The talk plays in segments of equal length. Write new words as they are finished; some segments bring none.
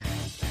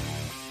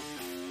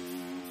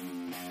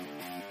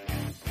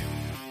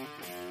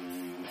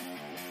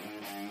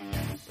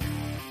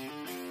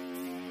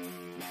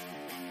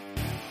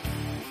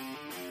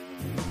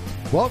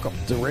Welcome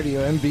to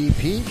Radio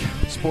MVP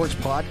Sports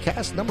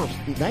Podcast number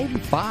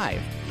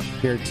 95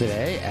 here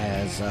today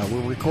as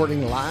we're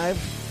recording live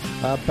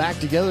back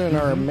together in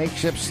our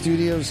makeshift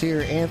studios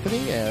here,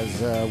 Anthony,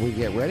 as we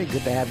get ready.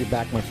 Good to have you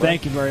back, my friend.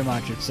 Thank you very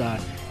much. It's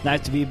nice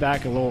to be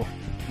back. A little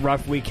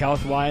rough week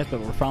health-wise, but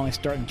we're finally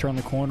starting to turn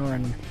the corner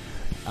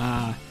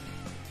and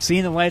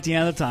seeing the light at the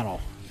end of the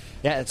tunnel.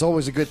 Yeah, it's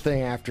always a good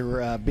thing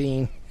after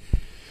being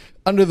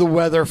under the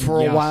weather for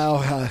a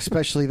while,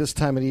 especially this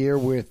time of the year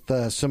with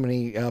so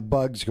many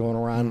bugs going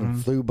around,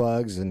 and flu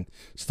bugs and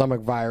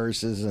stomach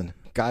viruses, and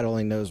God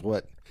only knows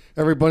what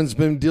everyone's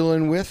been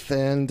dealing with.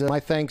 And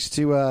my thanks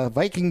to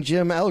Viking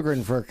Jim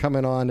Elgren for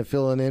coming on to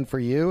filling in for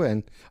you.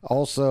 And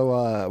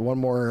also one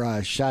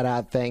more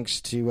shout-out thanks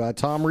to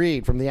Tom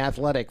Reed from The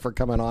Athletic for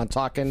coming on,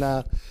 talking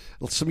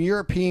some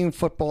European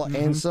football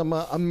and some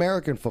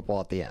American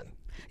football at the end.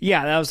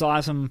 Yeah, that was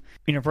awesome.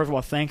 First of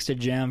all, thanks to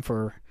Jim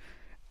for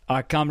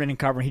coming in and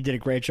covering. He did a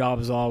great job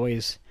as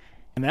always.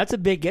 And that's a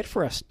big get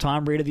for us.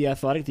 Tom Reed of The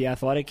Athletic. The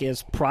Athletic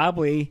is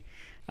probably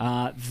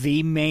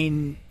the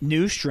main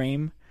news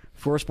stream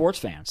for sports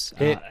fans.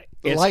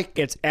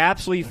 It's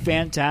absolutely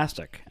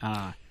fantastic.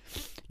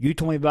 You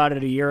told me about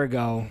it a year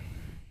ago,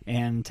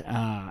 and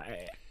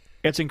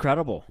it's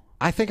incredible.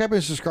 I think I've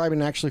been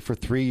subscribing actually for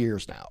 3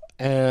 years now.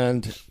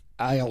 And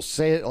I'll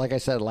say it like I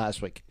said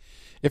last week.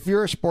 If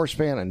you're a sports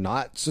fan and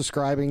not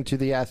subscribing to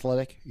The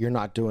Athletic, you're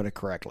not doing it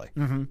correctly.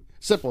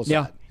 Simple as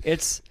that.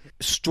 It's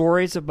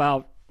stories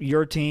about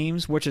your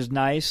teams, which is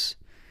nice,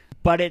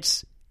 but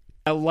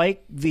I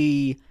like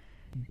the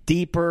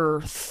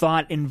deeper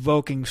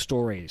thought-invoking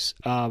stories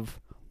of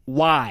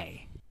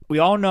why. We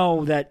all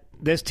know that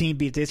this team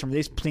beats this team, or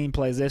this team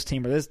plays this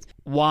team, or this.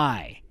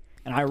 Why?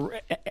 And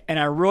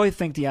I really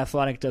think The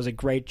Athletic does a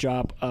great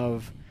job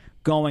of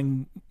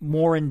going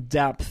more in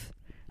depth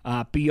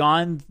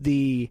beyond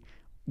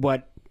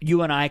what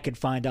you and I could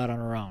find out on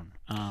our own.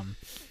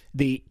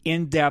 The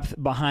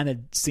in-depth,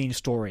 behind-the-scenes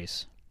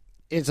stories.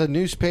 It's a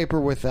newspaper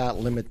without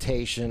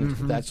limitation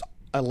that's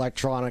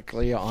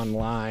electronically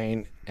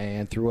online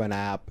and through an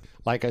app.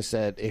 Like I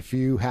said, if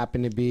you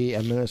happen to be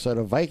a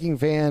Minnesota Viking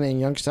fan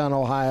in Youngstown,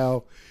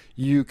 Ohio,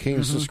 you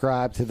can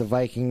subscribe to the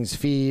Vikings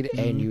feed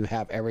and you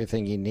have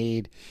everything you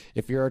need.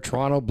 If you're a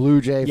Toronto Blue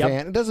Jay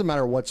fan, it doesn't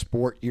matter what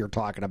sport you're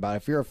talking about.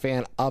 If you're a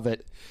fan of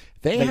it,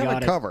 they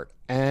have it covered.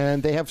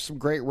 And they have some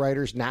great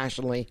writers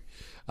nationally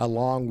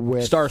along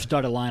with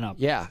star-studded lineup.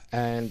 Yeah,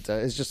 and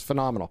it's just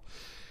phenomenal.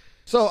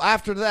 So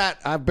after that,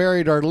 I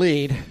buried our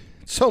lead.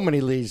 So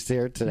many leads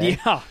here today.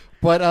 Yeah.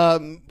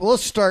 But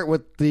let's start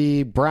with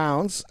the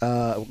Browns.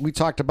 I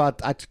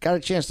got a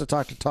chance to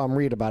talk to Tom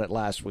Reed about it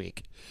last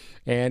week.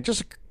 And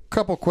just a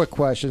couple quick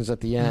questions at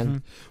the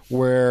end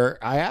where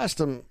I asked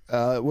him,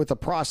 with the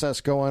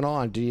process going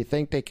on, do you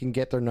think they can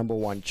get their number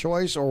one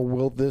choice, or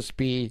will this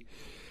be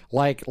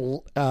like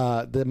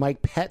the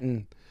Mike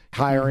Pettin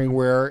hiring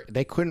where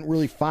they couldn't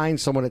really find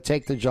someone to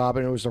take the job,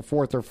 and it was their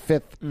fourth or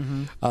fifth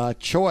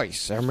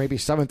choice, or maybe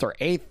seventh or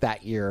eighth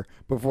that year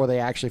before they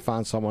actually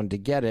found someone to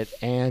get it?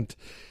 And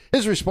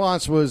his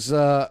response was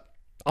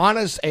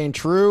honest and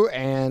true,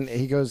 and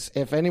he goes,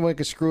 if anyone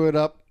could screw it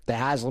up, the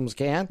Haslams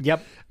can.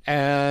 Yep.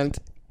 And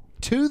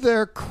to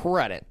their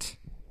credit,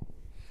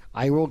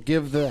 I will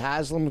give the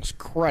Haslams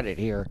credit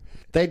here.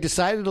 They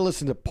decided to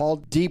listen to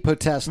Paul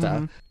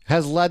DePodesta,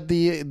 has led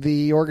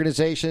the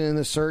organization in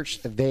the search.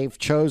 They've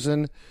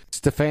chosen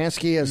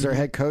Stefanski as their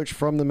head coach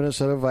from the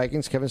Minnesota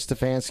Vikings, Kevin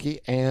Stefanski,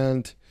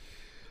 and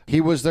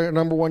he was their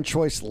number one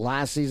choice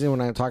last season.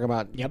 When I'm talking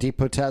about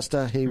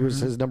DePodesta, he was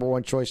his number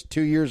one choice 2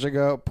 years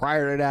ago.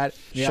 Prior to that,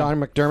 Sean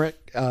McDermott,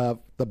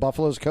 the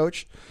Buffalo's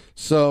coach.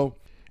 So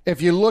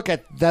if you look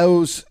at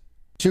those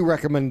two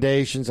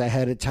recommendations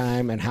ahead of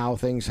time and how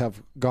things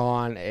have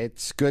gone,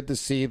 it's good to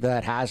see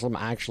that Haslam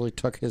actually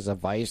took his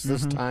advice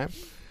this time.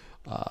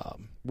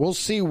 We'll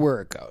see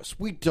where it goes.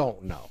 We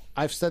don't know.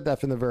 I've said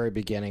that from the very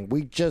beginning.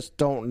 We just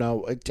don't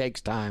know. It takes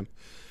time.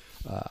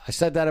 I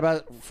said that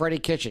about Freddie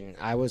Kitchen.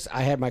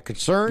 I had my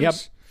concerns. Yep.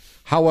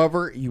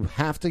 However, you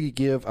have to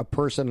give a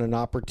person an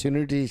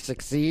opportunity to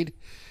succeed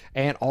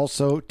and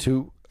also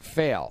to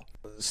fail.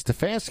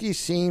 Stefanski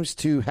seems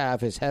to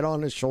have his head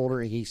on his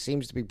shoulder. He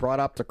seems to be brought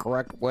up the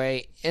correct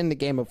way in the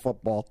game of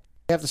football.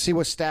 We have to see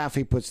what staff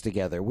he puts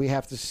together. We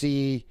have to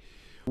see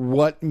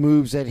what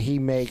moves that he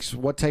makes,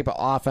 what type of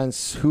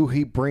offense, who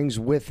he brings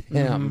with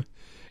him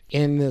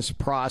in this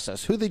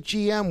process, who the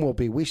GM will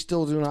be. We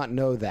still do not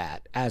know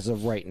that as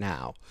of right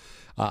now.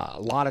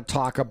 A lot of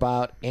talk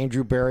about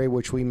Andrew Berry,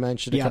 which we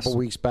mentioned a couple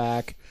weeks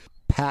back.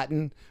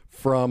 Patton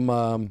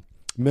from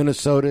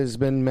Minnesota has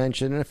been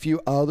mentioned, and a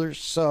few others.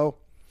 So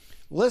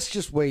let's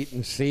just wait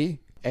and see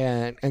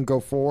and go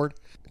forward.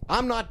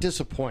 I'm not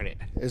disappointed,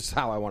 is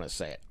how I want to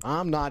say it.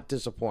 I'm not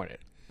disappointed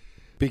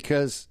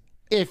because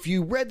if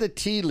you read the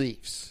tea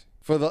leaves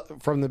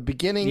from the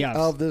beginning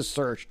of this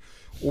search,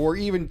 or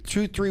even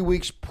 2-3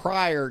 weeks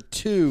prior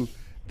to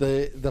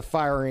the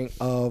firing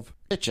of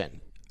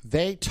Kitchen,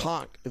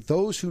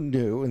 those who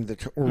knew and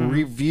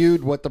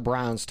reviewed what the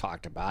Browns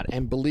talked about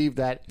and believed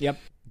that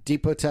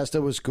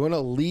DePodesta was going to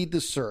lead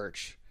the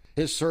search.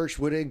 his search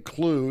would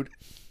include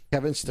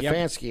Kevin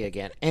Stefanski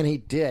again, and he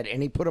did,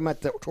 and he put him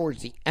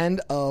towards the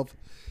end of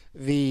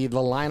the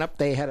lineup.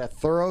 They had a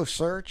thorough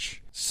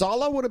search.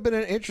 Saleh would have been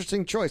an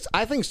interesting choice.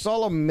 I think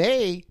Saleh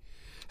may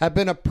have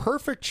been a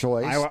perfect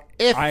choice.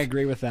 I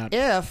agree with that.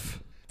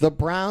 If the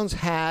Browns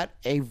had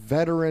a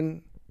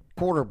veteran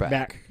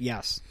quarterback.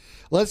 Yes.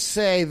 Let's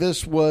say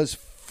this was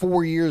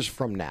 4 years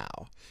from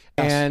now,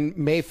 and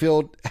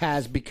Mayfield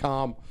has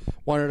become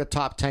one of the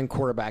top 10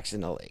 quarterbacks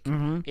in the league.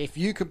 Mm-hmm. If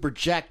you could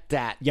project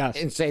that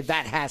and say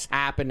that has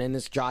happened and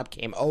this job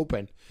came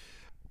open,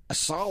 a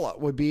Saleh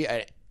would be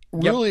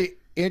really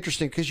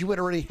interesting because you would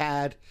already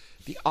had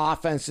the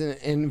offense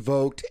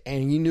invoked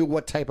and you knew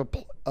what type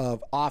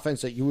of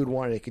offense that you would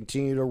want to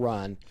continue to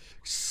run,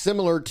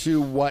 similar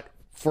to what,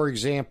 for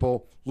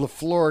example,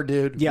 LaFleur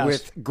did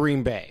with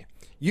Green Bay.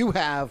 You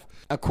have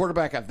a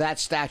quarterback of that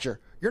stature.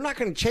 You're not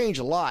going to change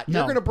a lot.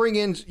 No.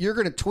 You're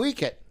going to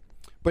tweak it,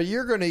 but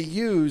you're going to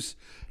use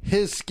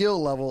his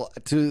skill level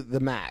to the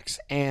max.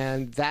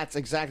 And that's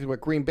exactly what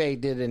Green Bay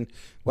did in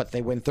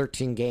they win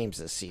 13 games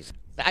this season.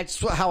 That's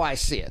how I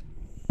see it.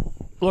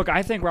 Look,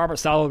 I think Robert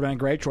Saleh would have been a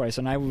great choice,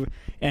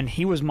 and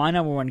he was my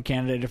number one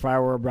candidate if I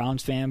were a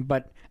Browns fan,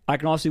 but I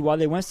can also see why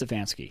they went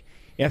Stefanski.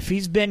 If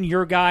he's been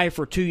your guy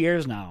for 2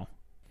 years now,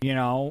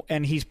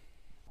 and he's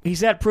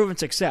had proven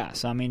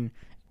success. I mean,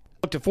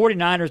 look, the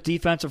 49ers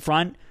defensive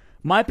front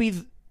might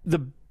be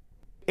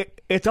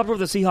it's up to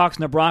the Seahawks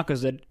and the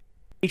Broncos that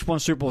each won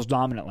Super Bowls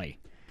dominantly.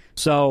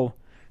 So,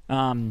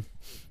 and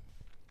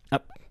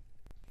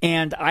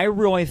I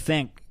really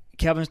think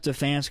Kevin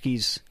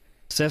Stefanski's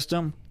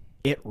system,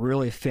 it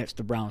really fits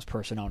the Browns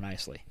personnel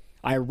nicely.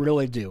 I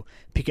really do.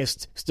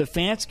 Because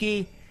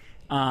Stefanski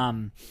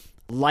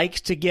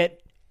likes to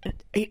get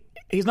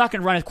he's not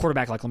going to run his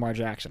quarterback like Lamar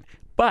Jackson.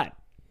 But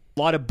a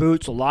lot of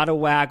boots, a lot of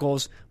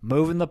waggles,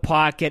 move in the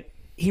pocket.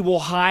 He will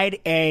hide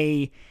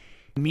a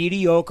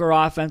mediocre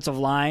offensive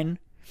line.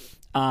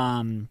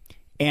 And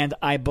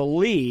I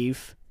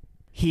believe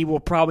he will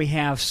probably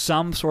have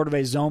some sort of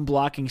a zone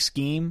blocking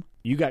scheme.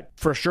 You got,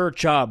 for sure,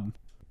 Chubb.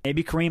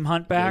 Maybe Kareem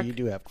Hunt back. Yeah, you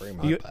do have Kareem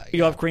Hunt back.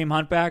 You'll have Kareem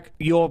Hunt back.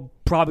 You'll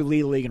probably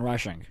lead the league in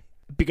rushing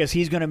because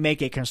he's going to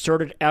make a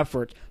concerted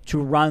effort to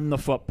run the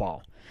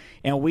football.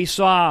 And we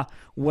saw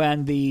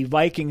when the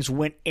Vikings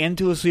went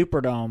into the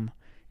Superdome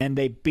and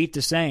they beat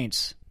the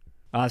Saints,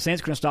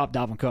 Saints couldn't stop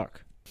Dalvin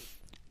Cook.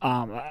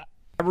 I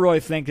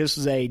really think this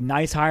is a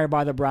nice hire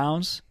by the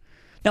Browns.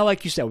 Now,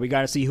 like you said, we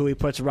got to see who he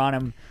puts around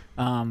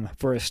him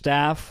for his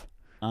staff.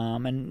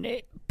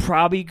 And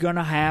probably going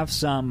to have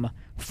some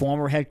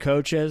former head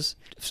coaches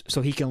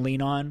so he can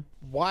lean on.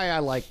 Why I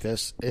like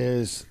this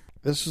is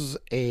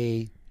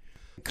a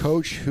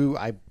coach who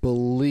I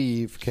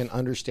believe can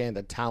understand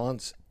the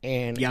talents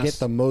and get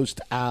the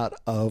most out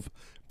of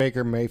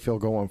Baker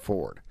Mayfield going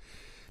forward.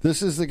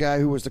 This is the guy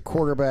who was the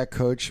quarterback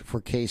coach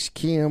for Case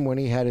Keenum when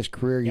he had his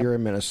career year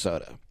in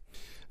Minnesota.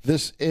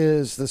 This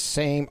is the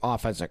same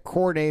offensive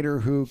coordinator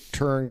who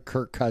turned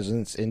Kirk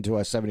Cousins into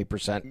a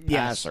 70%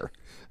 passer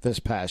this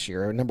past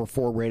year, a number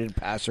 4 rated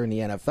passer in the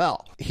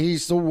NFL.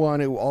 He's the one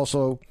who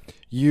also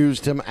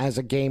used him as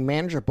a game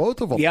manager,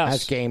 both of them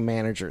as game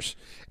managers.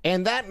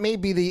 And that may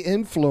be the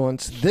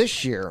influence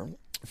this year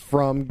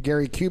from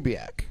Gary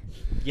Kubiak.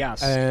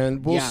 Yes.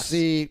 And we'll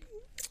see.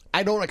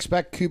 I don't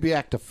expect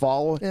Kubiak to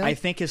follow him. I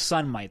think his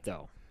son might,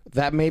 though.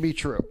 That may be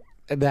true.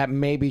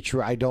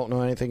 I don't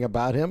know anything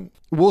about him.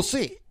 We'll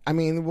see. I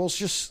mean,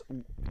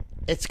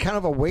 it's kind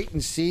of a wait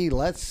and see.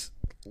 Let's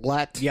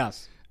let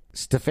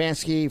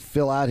Stefanski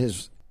fill out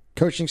his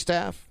coaching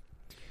staff.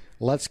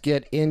 Let's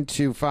get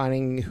into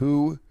finding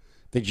who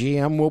the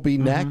GM will be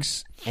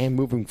next and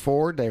moving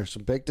forward. There's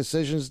some big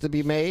decisions to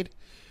be made.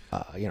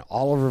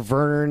 Oliver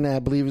Vernon, I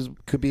believe,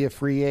 could be a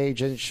free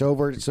agent.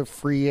 Schobert is a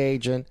free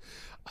agent.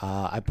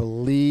 I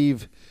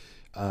believe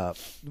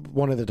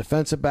one of the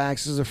defensive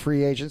backs is a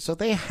free agent. So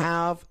they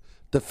have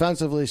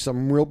defensively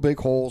some real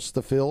big holes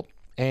to fill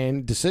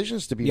and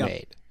decisions to be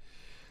made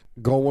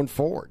going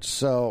forward.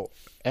 So,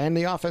 and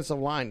the offensive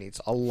line needs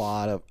a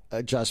lot of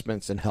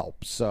adjustments and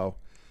help. So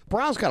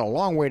Browns got a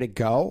long way to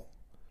go.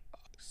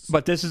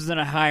 But this isn't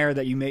a hire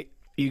that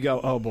you go,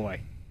 oh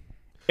boy.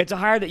 It's a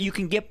hire that you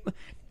can get,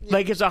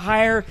 it's a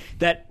hire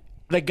that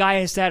the guy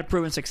has had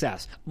proven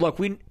success. Look,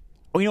 we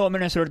know what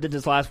Minnesota did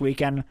this last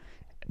weekend,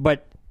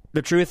 but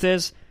the truth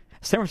is,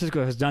 San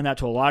Francisco has done that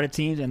to a lot of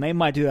teams, and they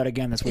might do that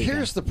again this weekend.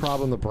 Here's the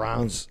problem the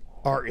Browns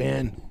are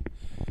in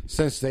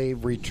since they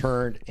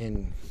returned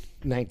in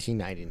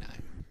 1999.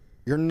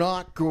 You're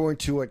not going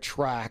to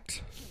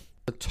attract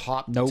the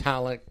top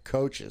talent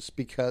coaches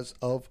because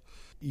of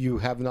you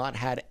have not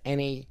had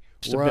any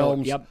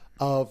realms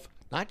of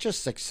not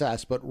just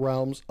success, but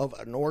realms of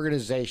an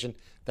organization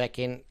that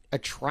can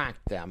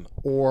attract them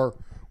or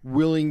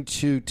willing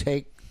to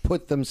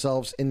put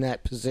themselves in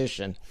that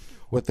position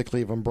with the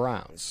Cleveland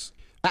Browns.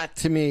 That,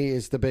 to me,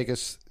 is the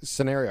biggest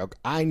scenario.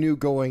 I knew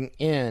going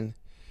in,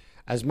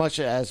 as much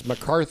as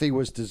McCarthy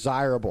was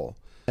desirable,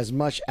 as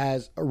much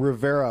as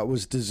Rivera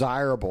was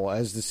desirable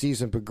as the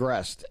season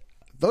progressed,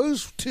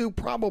 those two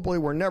probably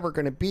were never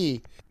going to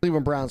be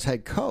Cleveland Browns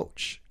head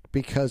coach.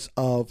 because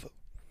of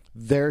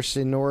their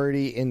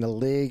seniority in the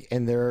league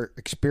and their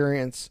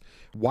experience.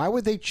 Why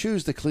would they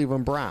choose the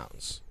Cleveland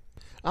Browns?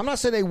 I'm not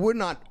saying they would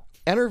not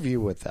interview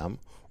with them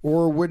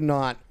or would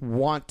not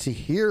want to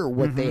hear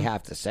what they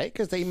have to say,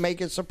 because they may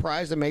get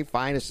surprised and may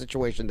find a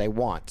situation they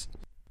want.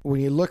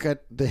 When you look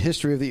at the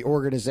history of the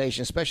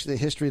organization, especially the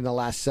history in the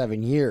last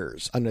 7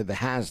 years under the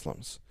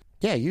Haslams,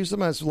 yeah, use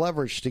them as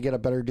leverage to get a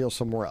better deal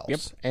somewhere else. Yep.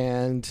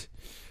 And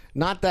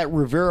not that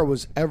Rivera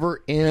was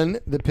ever in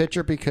the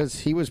picture, because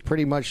he was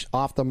pretty much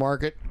off the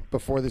market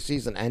before the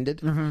season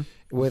ended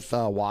with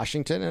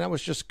Washington, and that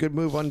was just a good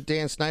move on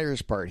Dan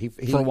Snyder's part. He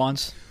For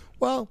once.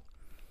 Well,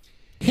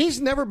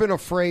 he's never been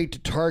afraid to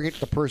target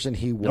the person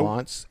he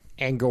wants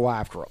and go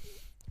after him.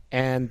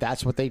 And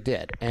that's what they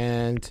did.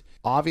 And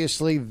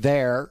obviously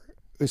there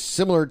is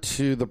similar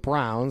to the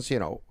Browns,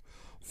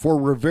 for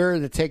Rivera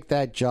to take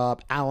that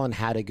job, Allen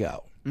had to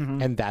go.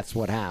 And that's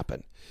what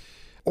happened.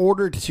 In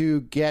order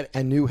to get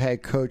a new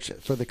head coach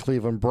for the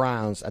Cleveland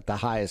Browns at the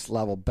highest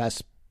level,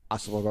 best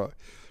possible,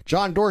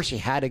 John Dorsey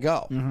had to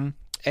go.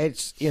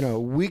 It's,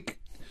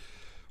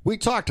 we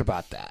talked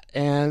about that.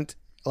 And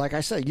like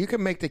I said, you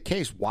can make the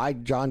case why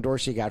John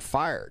Dorsey got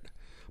fired.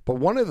 But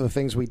one of the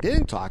things we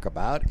didn't talk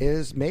about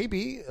is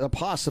maybe the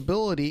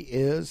possibility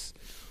is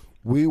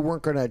we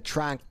weren't going to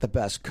attract the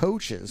best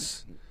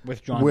coaches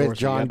with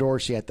John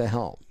Dorsey at the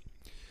helm.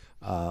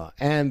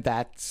 And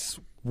that's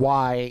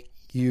why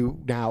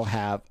you now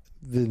have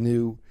the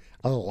new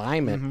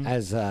alignment,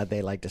 as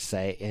they like to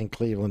say in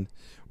Cleveland,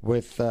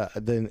 with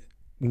the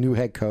new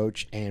head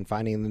coach and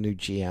finding the new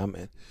GM.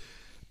 And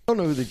I don't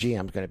know who the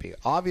GM is going to be.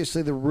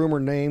 Obviously, the rumor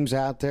names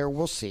out there.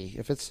 We'll see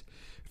if it's.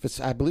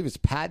 I believe it's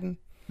Patton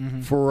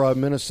for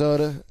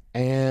Minnesota,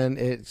 and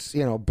it's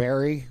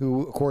Barry,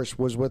 who of course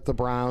was with the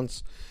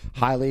Browns,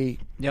 highly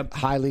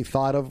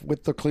thought of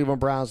with the Cleveland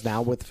Browns,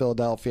 now with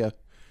Philadelphia.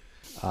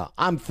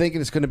 I'm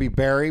thinking it's going to be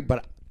Barry,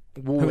 but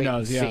we'll wait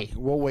and see.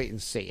 We'll wait and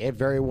see. It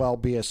very well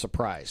be a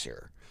surprise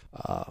here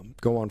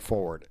going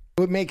forward.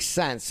 It would make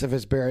sense if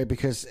it's Barry,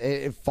 because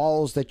it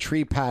follows the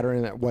tree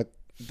pattern that what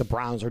the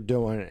Browns are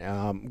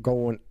doing,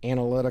 going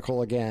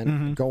analytical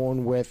again,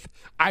 going with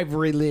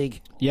Ivory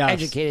League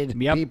educated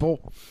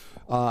people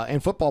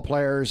and football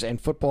players and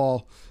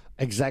football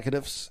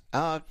executives,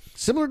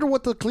 similar to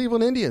what the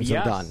Cleveland Indians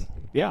have done.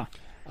 Yeah.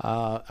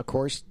 Of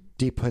course,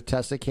 Dee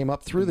Podesta came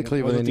up through the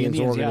Cleveland Indians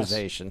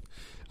organization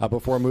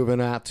before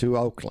moving out to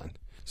Oakland.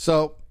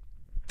 So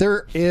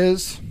there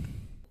is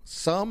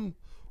some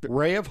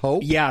ray of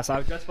hope. Yes, I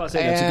was just about to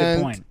say that's a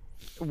good point.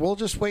 We'll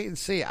just wait and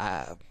see.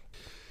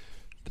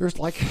 There's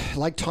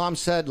like Tom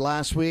said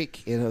last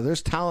week,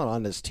 there's talent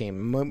on this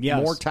team,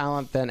 more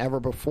talent than ever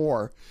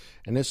before,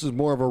 and this is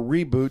more of a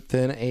reboot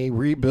than a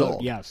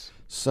rebuild. Yes.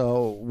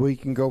 So we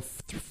can go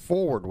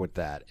forward with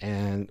that,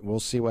 and we'll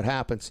see what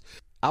happens.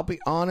 I'll be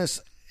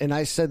honest, and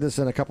I said this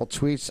in a couple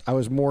tweets, I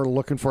was more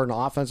looking for an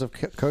offensive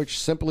coach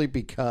simply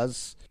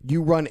because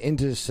you run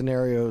into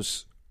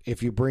scenarios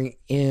if you bring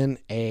in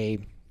a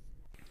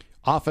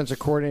offensive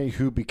coordinator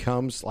who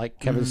becomes like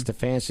Kevin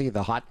Stefanski,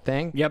 the hot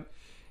thing. Yep.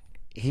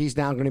 He's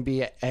now going to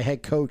be a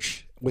head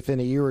coach within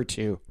a year or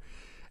two.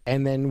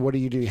 And then what do?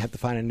 You have to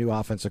find a new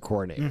offensive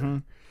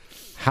coordinator.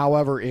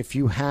 However, if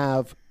you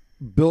have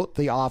built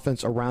the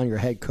offense around your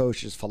head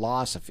coach's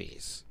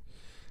philosophies,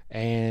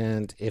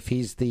 and if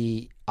he's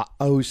the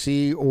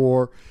OC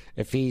or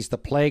if he's the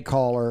play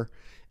caller,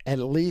 at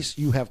least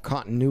you have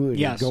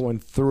continuity going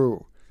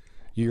through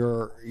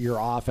your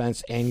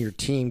offense and your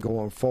team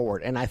going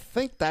forward. And I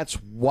think that's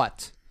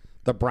what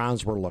the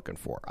Browns were looking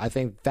for. I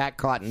think that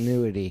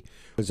continuity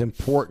was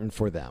important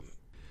for them.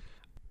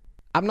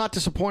 I'm not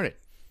disappointed.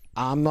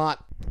 I'm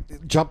not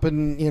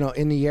jumping,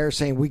 in the air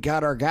saying we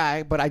got our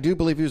guy, but I do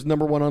believe he was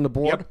number one on the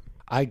board. Yep.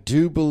 I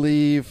do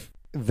believe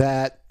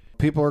that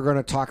people are going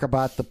to talk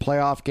about the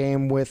playoff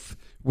game with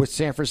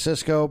San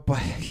Francisco, but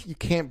you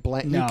can't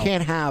blame. You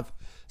can't have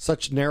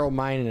such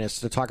narrow-mindedness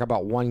to talk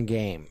about one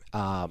game,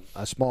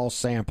 a small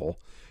sample,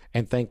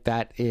 and think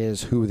that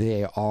is who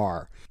they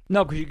are.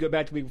 No, because you go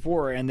back to the week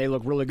before, and they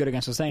look really good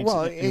against the Saints.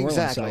 Well, exactly.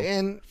 Orleans, so.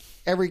 And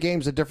every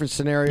game's a different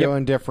scenario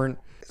and different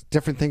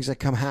things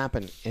that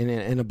happen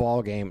in a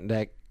ball game.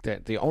 That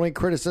the only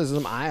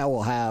criticism I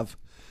will have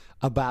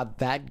about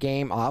that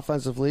game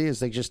offensively is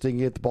they just didn't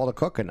get the ball to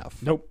Cook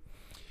enough. Nope.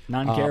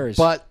 None cares.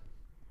 But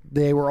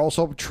they were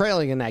also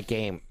trailing in that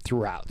game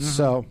throughout.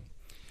 So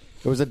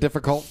it was a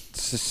difficult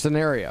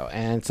scenario,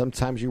 and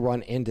sometimes you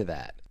run into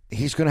that.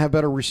 He's going to have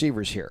better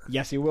receivers here.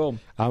 Yes, he will.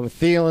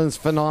 Thielen's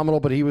phenomenal,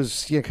 but he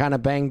was kind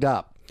of banged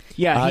up.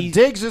 Yeah,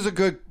 Diggs is a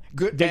good.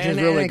 Diggs is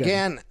really good.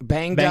 Again,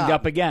 banged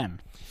up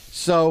again.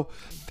 So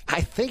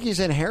I think he's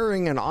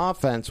inheriting an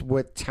offense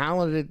with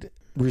talented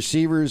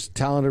receivers,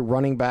 talented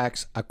running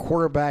backs, a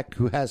quarterback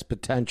who has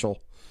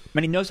potential.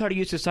 And he knows how to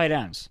use his tight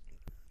ends.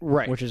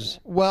 Right. Which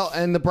is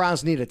and the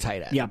Browns need a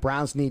tight end. Yeah. The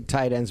Browns need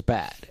tight ends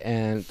bad,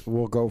 and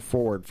we'll go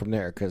forward from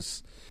there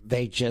because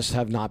they just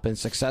have not been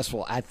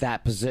successful at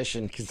that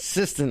position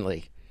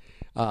consistently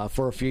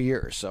for a few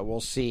years. So we'll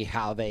see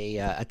how they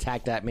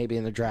attack that maybe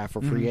in the draft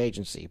or free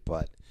agency.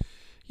 But,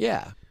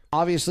 yeah,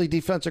 Obviously,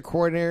 defensive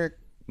coordinator,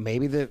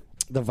 maybe the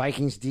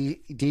Vikings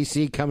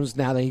DC comes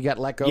now that he got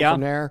let go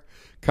from there,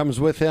 comes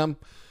with him.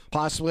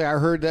 Possibly, I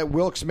heard that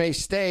Wilks may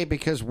stay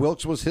because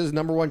Wilks was his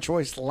number one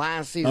choice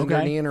last season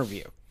during the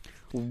interview.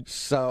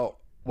 So,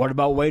 what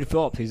about Wade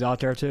Phillips? He's out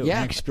there too. Yeah.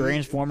 An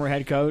experienced former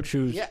head coach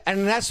who's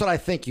and that's what I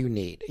think you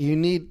need. You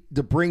need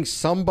to bring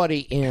somebody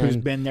in who's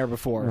been there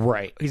before.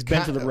 Right. He's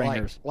been to the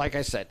ringers. Like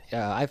I said,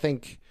 I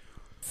think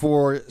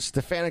for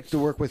Stefanski to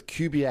work with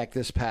Kubiak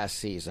this past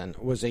season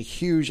was a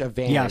huge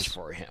advantage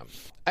for him.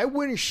 It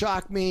wouldn't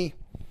shock me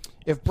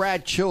if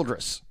Brad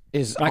Childress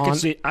is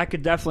I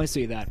could definitely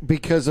see that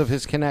because of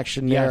his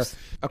connection there.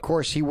 Of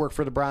course, he worked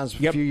for the Browns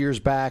a few years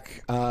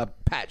back,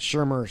 Pat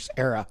Shurmur's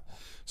era.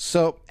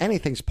 So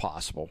anything's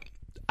possible.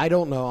 I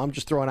don't know. I'm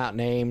just throwing out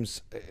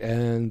names,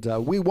 and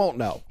we won't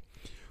know.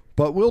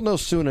 But we'll know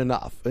soon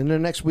enough. In the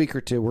next week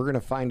or two, we're going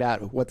to find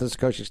out what this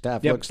coaching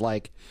staff looks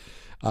like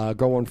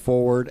going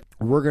forward.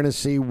 We're going to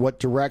see what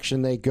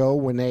direction they go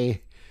when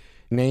they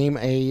name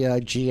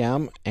a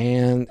GM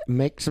and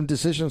make some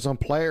decisions on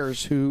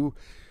players who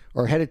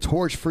are headed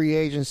towards free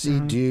agency.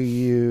 Do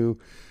you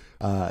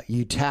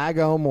tag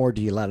them or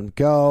do you let them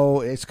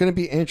go? It's going to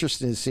be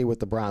interesting to see what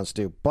the Browns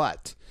do.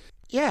 But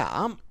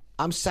yeah,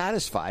 I'm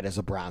satisfied as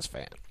a Browns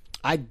fan.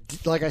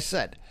 Like I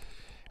said,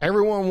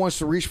 everyone wants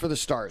to reach for the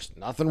stars.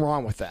 Nothing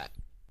wrong with that.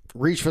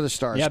 Reach for the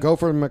stars. Go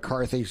for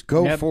McCarthy's.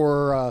 Go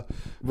for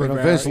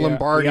Vince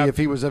Lombardi if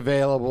he was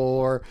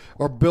available,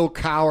 or Bill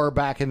Cowher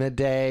back in the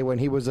day when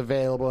he was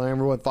available and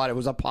everyone thought it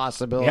was a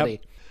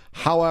possibility.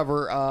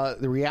 However,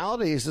 the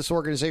reality is this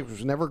organization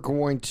was never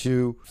going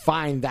to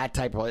find that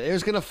type of. It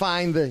was going to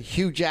find the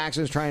Hugh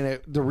Jackson's trying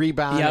to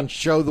rebound and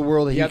show the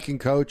world that he can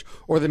coach,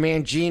 or the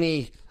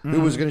Mangini who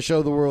was going to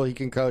show the world he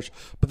can coach.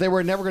 But they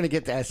were never going to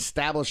get the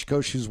established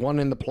coach who's won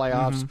in the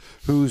playoffs,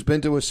 who's been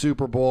to a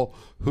Super Bowl,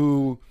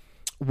 who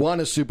won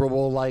a Super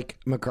Bowl like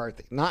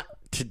McCarthy. Not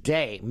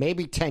today,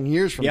 maybe 10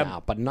 years from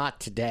now, but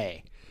not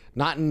today.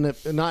 Not in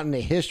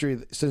the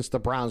history since the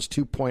Browns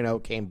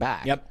 2.0 came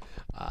back.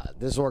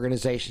 This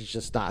organization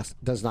just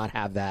does not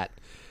have that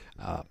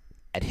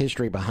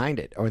history behind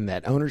it, or in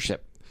that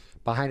ownership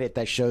behind it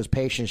that shows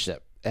patience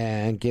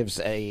and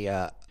gives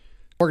a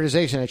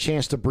organization a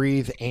chance to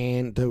breathe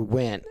and to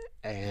win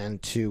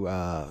and to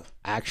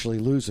actually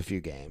lose a few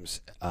games.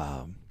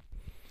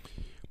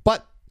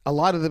 But a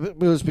lot of it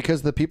was because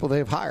of the people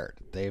they've hired.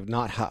 They've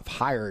not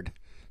hired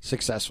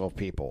successful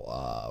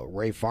people.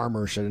 Ray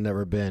Farmer should have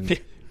never been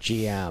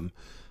GM.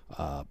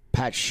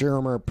 Pat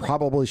Shurmur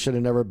probably should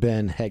have never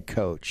been head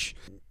coach.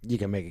 You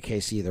can make a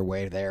case either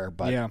way there,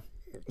 but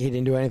he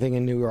didn't do anything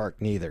in New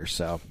York neither,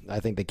 so I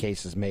think the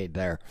case is made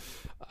there.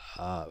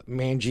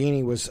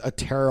 Mangini was a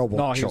terrible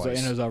choice. He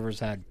was in his over his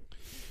head.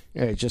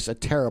 Yeah, just a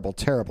terrible,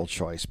 terrible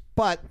choice.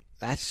 But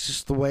that's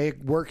just the way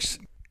it works.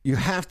 You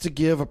have to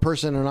give a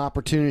person an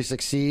opportunity to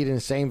succeed. In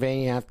the same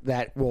vein,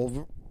 that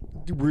will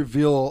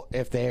reveal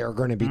if they are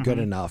going to be good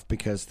enough,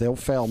 because they'll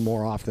fail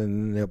more often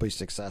than they'll be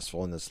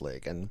successful in this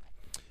league. And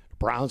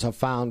Browns have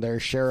found their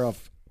share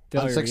of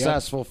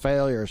unsuccessful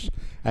failures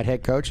at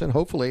head coach, and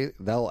hopefully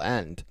they'll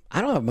end.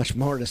 I don't have much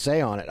more to say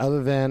on it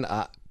other than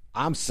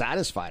I'm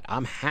satisfied.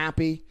 I'm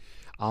happy.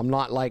 I'm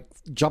not like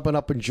jumping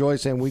up in joy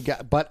saying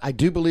but I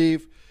do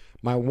believe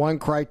my one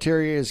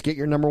criteria is get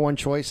your number one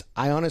choice.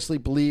 I honestly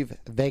believe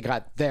they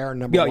got their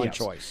number one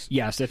choice.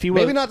 Yes, if he was,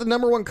 maybe not the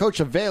number one coach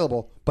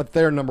available, but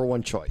their number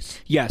one choice.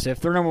 Yes, if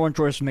their number one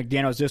choice was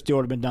McDaniels, this deal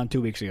would have been done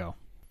 2 weeks ago.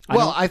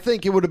 I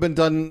think it would have been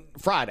done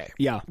Friday.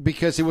 Yeah.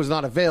 Because he was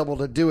not available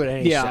to do it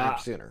any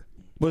sooner.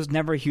 Was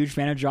never a huge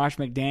fan of Josh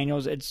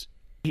McDaniels.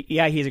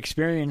 He's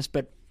experienced,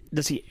 but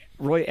does he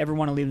really ever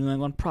want to leave New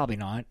England? Probably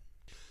not.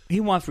 He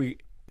wants to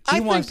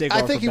take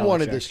over. I think he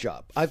wanted this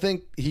job. I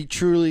think he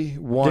truly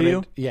wanted. Do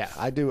you? Yeah,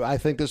 I do. I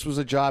think this was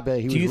a job that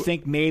he. Do you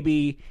think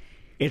maybe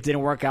it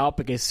didn't work out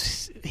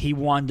because he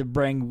wanted to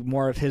bring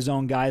more of his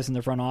own guys in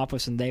the front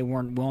office and they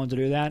weren't willing to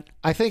do that?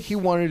 I think he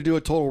wanted to do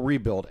a total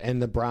rebuild,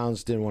 and the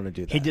Browns didn't want to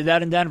do that. He did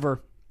that in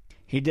Denver.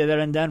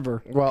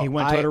 Well, he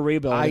went to a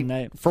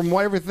rebuild. From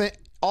everything,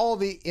 all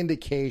the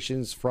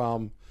indications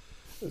from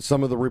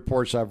some of the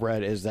reports I've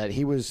read is that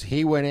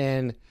he went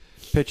in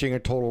pitching a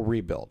total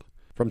rebuild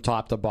from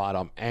top to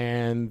bottom,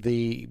 and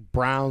the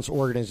Browns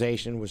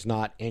organization was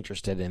not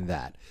interested in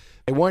that.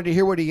 They wanted to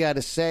hear what he had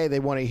to say. They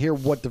want to hear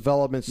what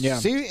developments.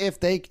 See if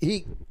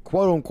he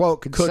quote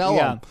unquote could sell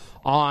them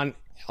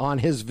on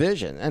his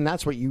vision, and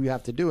that's what you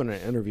have to do in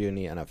an interview in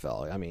the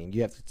NFL. I mean,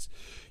 you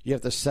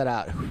have to set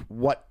out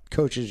what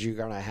coaches you're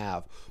going to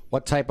have,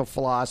 what type of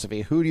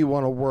philosophy, who do you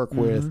want to work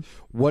with,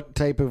 what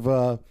type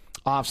of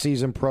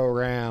off-season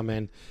program,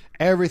 and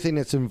everything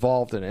that's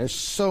involved in it. There's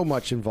so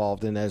much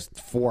involved in those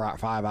 4,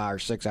 5 hour,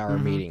 6 hour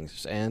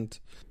meetings. And,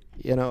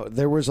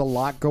 there was a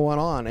lot going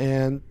on.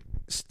 And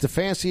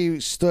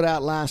Stefanski stood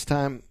out last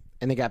time,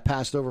 and they got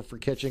passed over for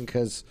Kitchen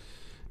because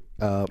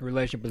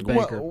relationship with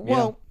Baker.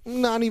 Well,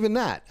 not even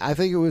that. I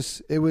think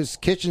it was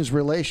Kitchen's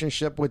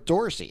relationship with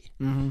Dorsey.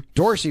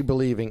 Dorsey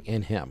believing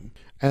in him.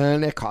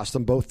 And it cost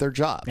them both their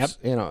jobs,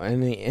 in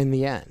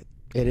the end.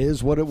 It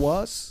is what it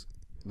was.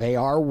 They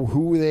are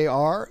who they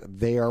are.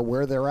 They are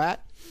where they're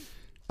at.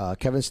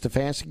 Kevin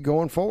Stefanski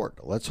going forward.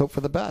 Let's hope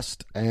for the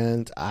best.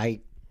 And I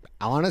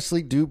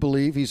honestly do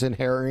believe he's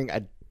inheriting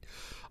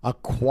a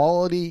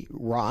quality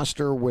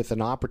roster with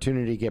an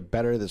opportunity to get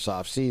better this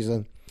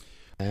offseason.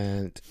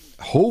 And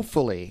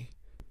hopefully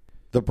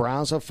the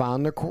Browns have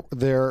found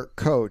their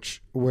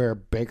coach where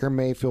Baker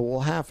Mayfield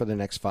will have for the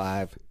next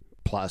 5+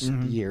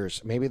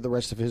 years, maybe the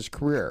rest of his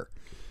career.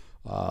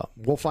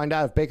 We'll find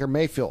out if Baker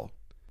Mayfield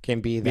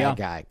can be that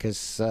guy,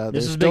 because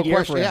this is a big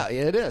year for him. Yeah,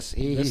 it is.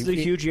 This is a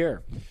huge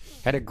year.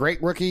 Had a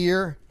great rookie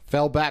year,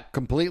 fell back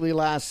completely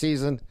last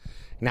season.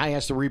 Now he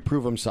has to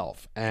reprove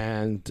himself,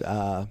 and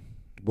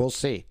we'll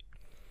see.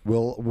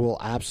 We'll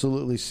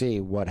absolutely see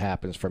what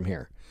happens from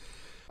here.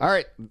 All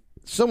right,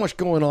 so much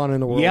going on in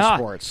the world of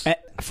sports.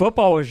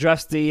 Football was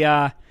just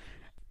the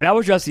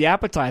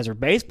appetizer.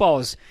 Baseball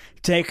is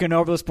taking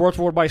over the sports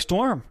world by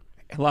storm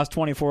in the last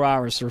 24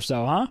 hours or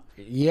so, huh?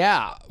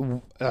 Yeah.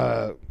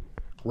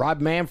 Rob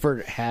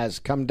Manfred has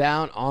come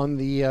down on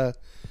the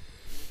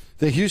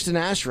Houston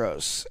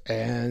Astros,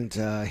 and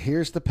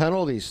here's the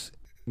penalties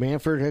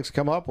Manfred has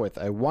come up with.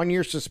 A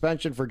 1-year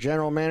suspension for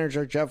general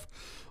manager Jeff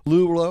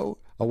Lulo,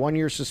 a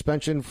 1-year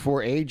suspension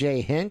for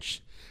A.J.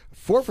 Hinch,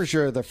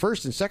 forfeiture of the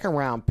first and second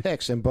round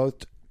picks in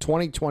both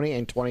 2020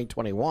 and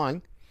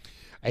 2021,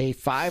 a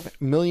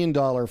 $5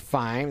 million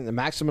fine, the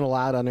maximum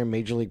allowed under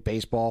Major League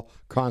Baseball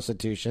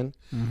Constitution,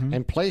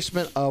 and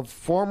placement of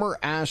former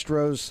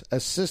Astros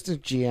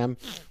assistant GM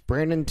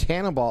Brandon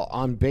Tannenbaum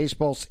on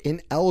baseball's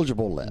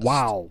ineligible list.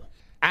 Wow.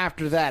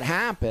 After that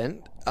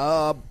happened,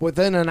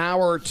 within an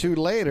hour or two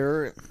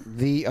later,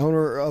 the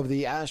owner of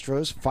the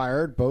Astros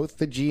fired both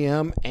the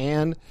GM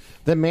and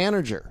the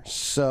manager.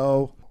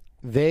 So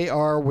they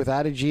are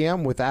without a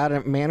GM, without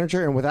a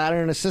manager, and without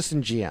an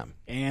assistant GM.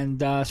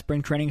 And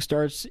spring training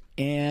starts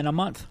in a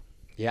month.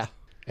 Yeah.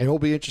 And it'll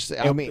be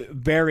interesting.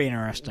 Very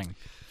interesting.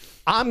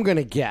 I'm going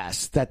to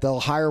guess that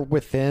they'll hire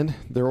within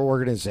their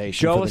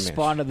organization. Joe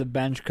Espada, the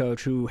bench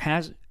coach, who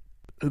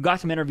got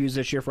some interviews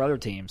this year for other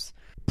teams,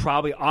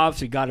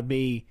 obviously got to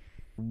be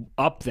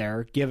up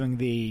there, given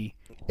the...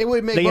 It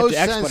would make most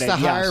sense to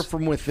hire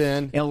from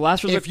within.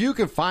 Unless if you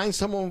could find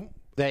someone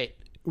that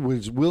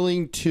was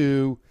willing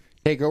to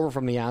take over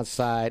from the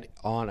outside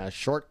on a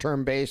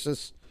short-term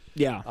basis.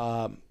 Yeah.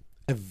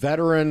 A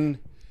veteran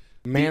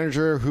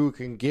manager who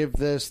can give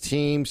this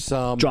team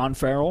some... John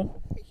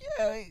Farrell?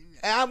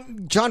 Yeah,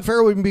 John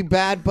Farrell wouldn't be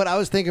bad, but I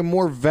was thinking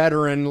more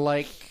veteran,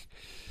 like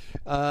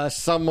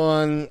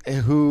someone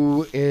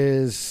who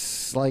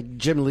is like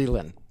Jim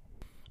Leland.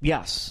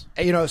 Yes.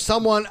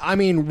 Someone,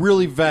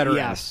 really veteran.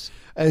 Yes.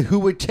 Who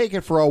would take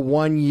it for a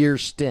 1-year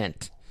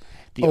stint.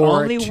 The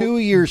or only a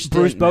 2-year stint.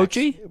 Bruce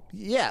Bochy?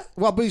 Yeah.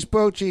 Well, Bruce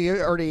Bochy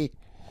already...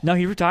 No,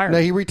 he retired.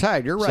 No, he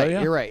retired. You're right. So,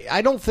 yeah. You're right.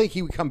 I don't think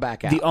he would come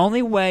back out. The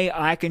only way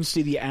I can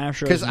see the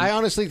Astros... Because I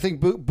honestly think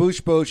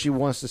Bruce Bochy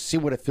wants to see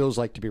what it feels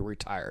like to be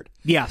retired.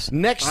 Yes.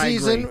 Next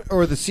season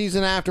or the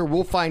season after,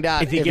 we'll find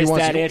out if he gets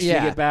that itch to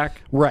get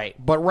back. Right.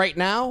 But right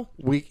now,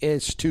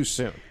 it's too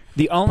soon.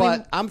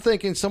 But I'm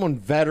thinking someone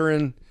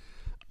veteran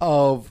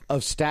of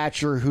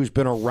stature who's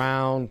been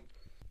around,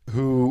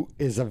 who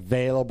is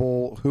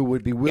available, who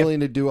would be willing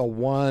to do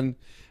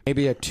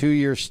maybe a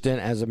 2-year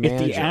stint as a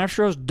manager. If the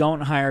Astros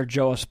don't hire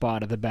Joe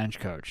Espada, the bench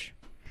coach,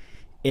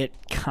 it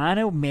kind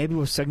of maybe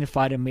will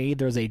signify to me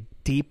there's a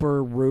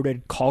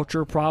deeper-rooted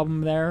culture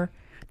problem there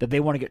that they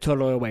want to get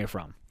totally away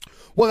from.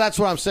 Well, that's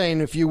what I'm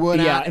saying. If you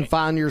went out and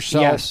found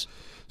yourself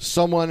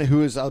someone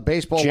who is a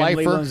baseball Jim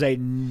lifer, Leland's a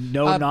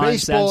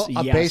no-nonsense,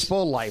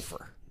 baseball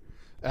lifer.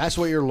 That's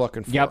what you're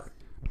looking for. Yep.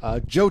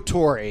 Joe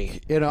Torre.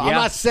 I'm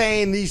not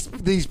saying these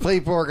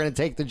people are going to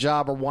take the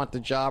job or want the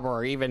job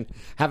or even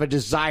have a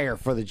desire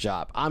for the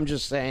job. I'm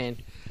just saying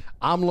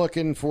I'm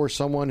looking for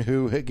someone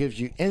who gives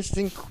you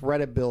instant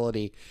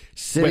credibility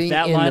sitting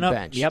in the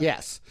bench. Yep.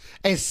 Yes.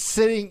 And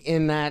sitting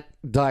in that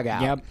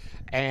dugout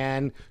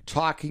and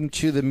talking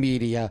to the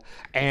media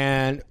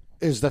and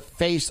is the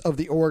face of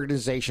the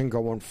organization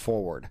going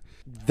forward.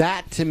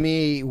 That, to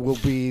me, will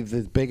be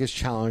the biggest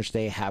challenge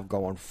they have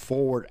going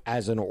forward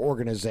as an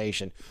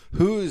organization.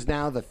 Who is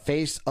now the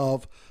face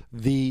of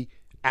the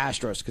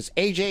Astros? Because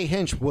A.J.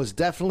 Hinch was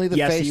definitely the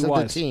face of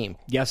the team.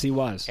 Yes, he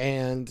was.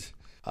 And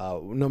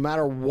no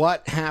matter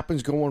what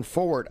happens going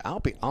forward, I'll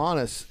be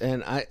honest,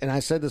 and I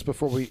said this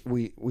before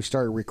we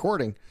started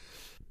recording,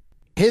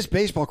 his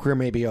baseball career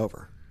may be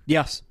over.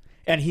 Yes,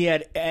 and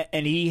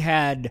he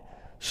had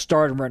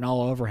stardom written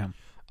all over him.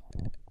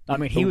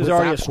 He was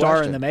already a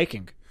star in the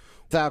making.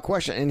 Without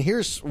question. And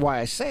here's why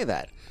I say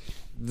that.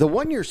 The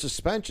 1-year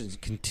suspension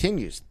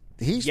continues.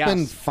 He's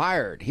been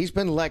fired. He's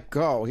been let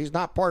go. He's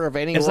not part of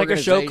any organization. It's like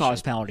a show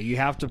cause penalty. You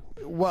have to...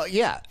 Well,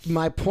 yeah.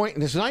 My point,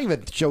 and it's not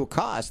even show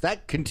cause.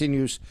 That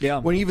continues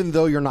when even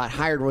though you're not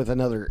hired with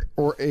another...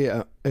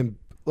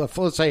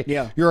 let's say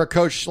you're a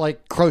coach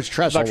like Coach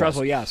Tressel.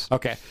 Tressel, yes.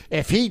 Okay.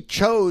 If he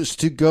chose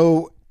to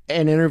go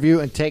and interview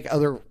and take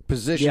other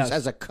positions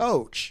as a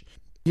coach,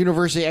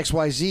 University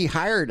XYZ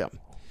hired him.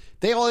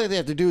 All they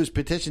have to do is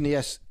petition the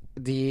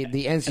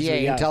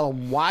NCAA and tell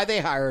them why they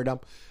hired him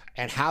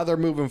and how they're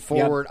moving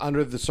forward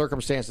under the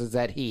circumstances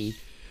that he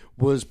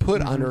was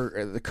put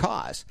under the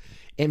cause.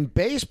 In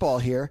baseball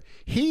here,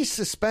 he's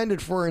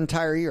suspended for an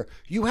entire year.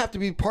 You have to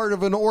be part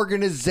of an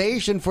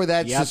organization for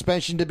that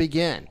suspension to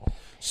begin.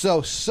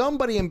 So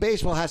somebody in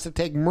baseball has to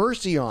take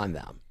mercy on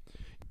them,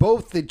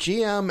 both the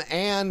GM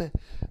and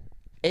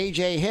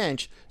A.J.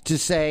 Hinch, to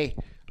say,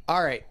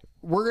 all right,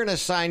 we're going to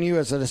assign you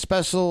as a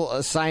special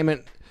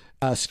assignment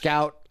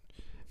scout,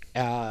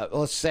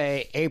 let's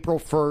say April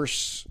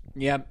 1st.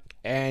 Yep.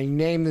 And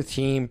name the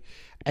team.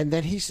 And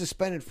then he's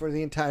suspended for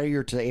the entire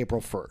year to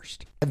April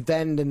 1st. And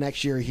then the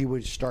next year he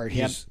would start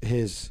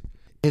his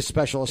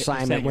special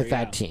assignment with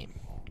that team.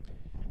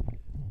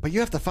 But you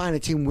have to find a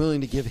team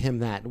willing to give him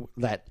that.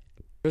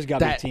 There's got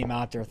to be a team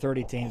out there.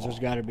 30 teams, there's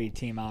got to be a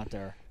team out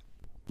there.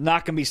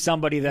 Not going to be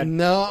somebody that...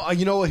 No,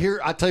 you know, here,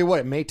 I'll tell you what,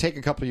 it may take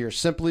a couple of years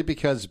simply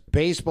because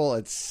baseball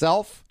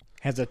itself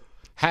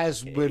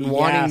has been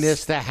wanting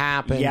this to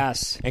happen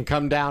and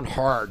come down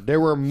hard.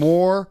 There were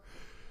more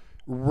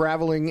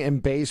reveling in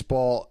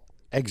baseball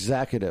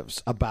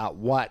executives about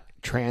what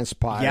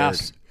transpired.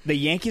 Yes, the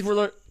Yankees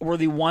were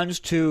the ones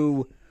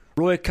to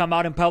really come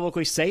out and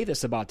publicly say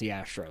this about the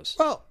Astros.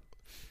 Well,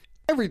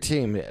 every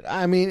team did.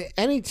 I mean,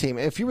 any team.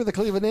 If you were the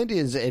Cleveland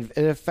Indians, it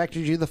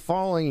affected you the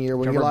following year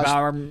when Trevor you lost.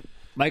 Bauer,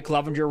 Mike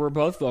Clevenger were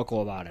both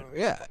vocal about it.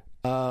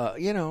 Yeah,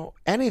 you know,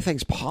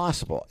 anything's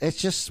possible.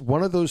 It's just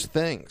one of those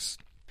things.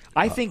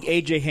 I think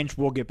A.J. Hinch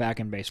will get back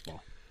in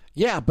baseball.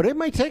 Yeah, but it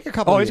might take a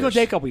couple. Oh, it's going to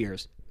take a couple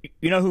years.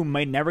 You know who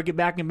may never get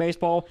back in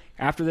baseball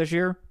after this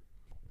year?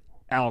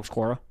 Alex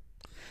Cora,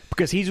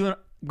 because he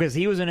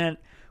was in it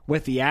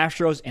with the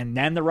Astros and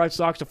then the Red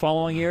Sox the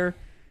following year.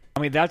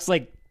 I mean, that's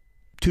like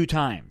 2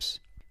 times.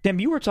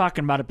 Tim, you were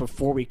talking about it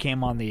before we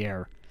came on the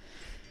air.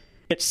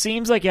 It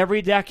seems like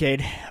every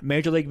decade,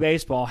 Major League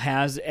Baseball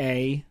has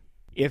a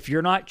 "if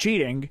you're not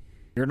cheating,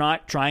 you're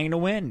not trying to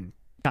win"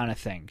 kind of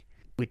thing.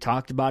 We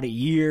talked about it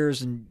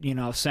years and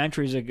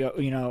centuries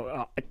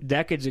ago,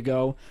 decades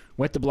ago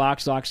with the Black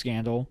Sox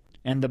scandal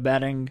and the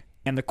betting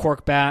and the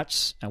cork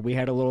bats, and we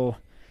had a little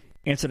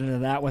incident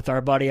of that with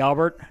our buddy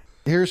Albert.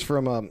 Here's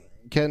from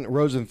Ken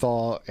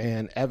Rosenthal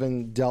and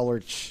Evan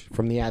Delrich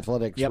from The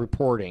Athletics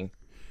reporting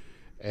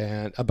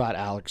and about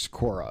Alex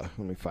Cora.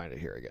 Let me find it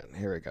here again.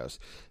 Here it goes.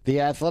 The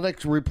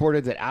Athletics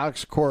reported that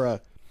Alex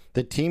Cora,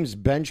 the team's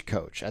bench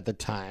coach at the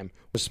time,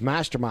 was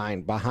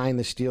mastermind behind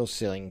the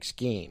steal-stealing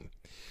scheme.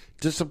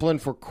 Discipline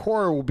for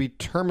Cora will be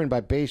determined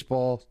by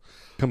baseball's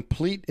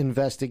complete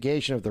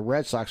investigation of the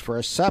Red Sox for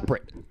a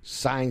separate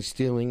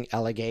sign-stealing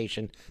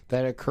allegation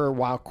that occurred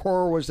while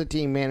Cora was the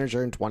team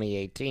manager in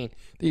 2018,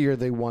 the year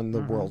they won the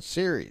World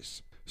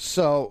Series.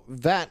 So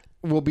that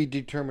will be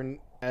determined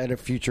at a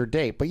future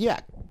date. But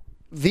yeah,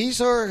 these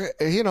are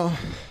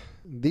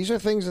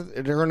things that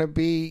are going to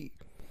be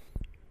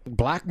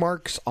black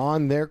marks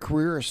on their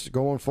careers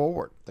going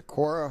forward. The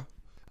Cora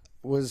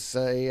was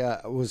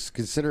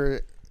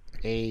considered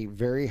a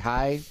very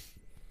high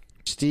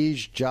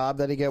prestige job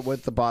that he got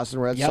with the Boston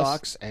Red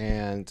Sox,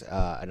 and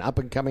an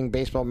up-and-coming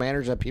baseball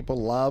manager that people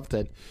loved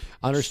and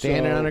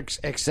understand and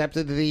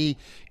accepted the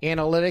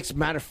analytics.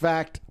 Matter of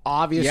fact,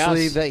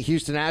 obviously, the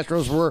Houston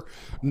Astros were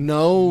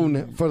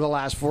known for the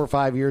last 4 or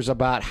 5 years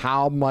about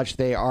how much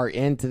they are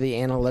into the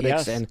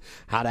analytics and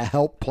how to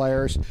help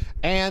players.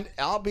 And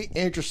I'll be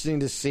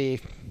interesting to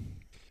see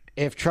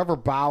if Trevor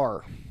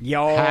Bauer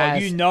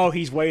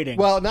he's waiting.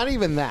 Well, not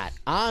even that.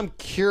 I'm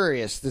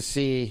curious to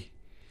see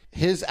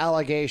his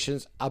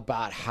allegations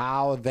about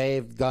how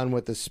they've done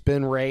with the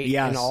spin rate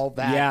and all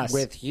that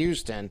with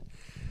Houston.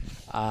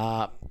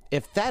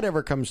 If that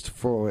ever comes to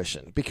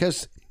fruition.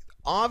 Because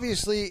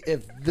obviously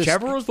if this...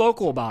 Trevor was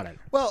vocal about it.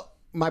 Well,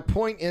 my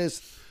point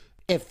is,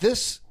 if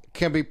this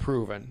can be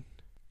proven,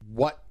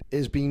 what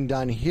is being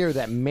done here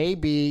that may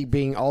be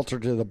being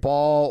altered to the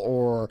ball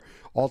or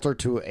altered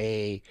to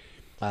a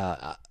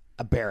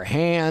bare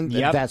hand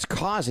that's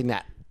causing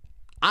that.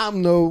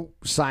 I'm no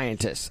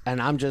scientist,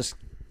 and I'm just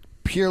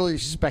purely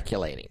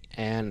speculating,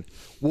 and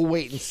we'll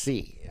wait and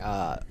see.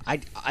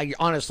 I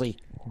honestly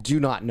do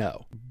not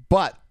know,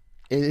 but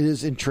it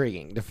is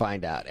intriguing to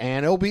find out,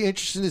 and it'll be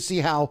interesting to see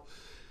how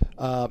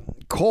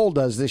Cole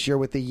does this year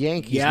with the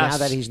Yankees now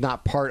that he's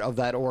not part of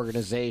that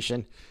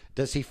organization.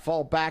 Does he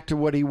fall back to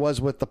what he was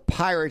with the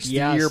Pirates the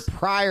year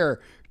prior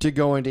to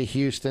going to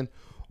Houston?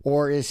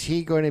 Or is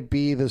he going to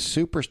be the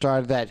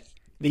superstar that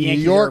the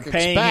New York are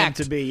paying him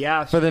to be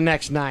for the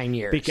next 9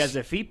 years? Because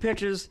if he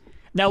pitches...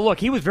 Now, look,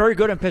 he was very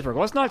good in Pittsburgh.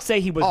 Let's not say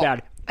he was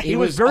bad. He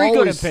was very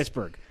good in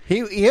Pittsburgh. He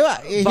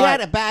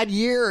had a bad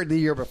year the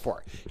year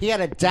before. He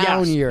had a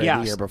down year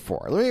the year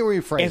before. Let me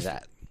rephrase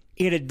that.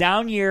 He had a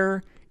down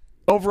year.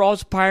 Overall,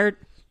 as a Pirate,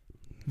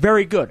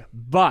 very good.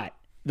 But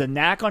the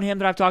knack on him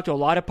that I've talked to a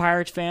lot of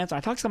Pirates fans,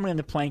 I talked to someone in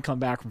the plane come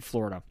back from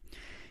Florida,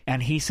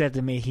 and he said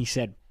to me,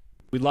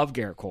 we love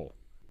Garrett Cole.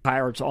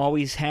 Pirates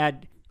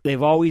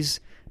they've always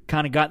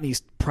kind of gotten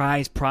these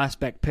prize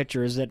prospect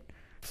pitchers that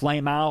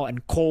flame out,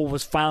 and Cole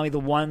was finally the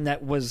one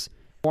that was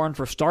born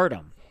for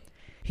stardom.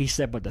 He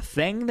said, but the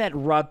thing that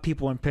rubbed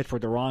people in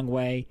Pittsburgh the wrong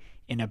way,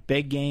 in a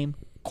big game,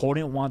 Cole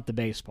didn't want the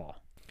baseball.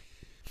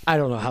 I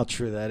don't know how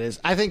true that is.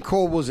 I think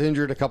Cole was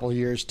injured a couple of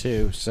years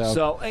too.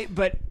 So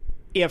but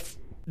if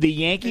the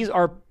Yankees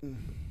are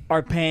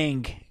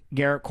paying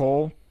Garrett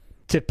Cole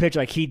to pitch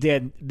like he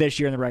did this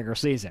year in the regular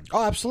season,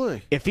 oh,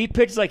 absolutely. if he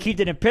pitches like he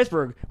did in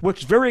Pittsburgh, which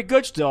is very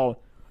good still,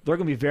 they're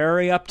going to be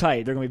very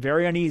uptight. They're going to be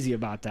very uneasy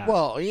about that.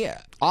 Well,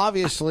 yeah,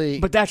 obviously.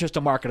 But that's just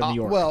a market of New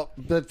York. Well,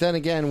 but then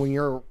again, when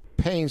you're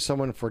paying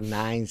someone for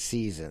 9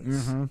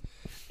 seasons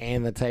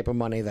and the type of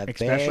money that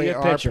Especially they a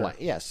are pitcher. playing,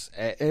 yes,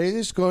 it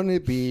is going to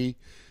be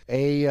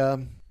a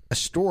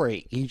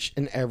story each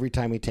and every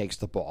time he takes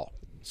the ball.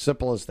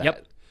 Simple as that.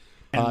 Yep.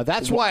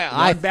 That's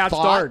why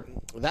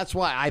That's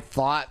why I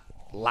thought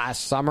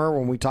last summer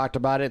when we talked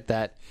about it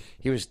that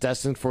he was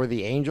destined for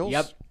the Angels.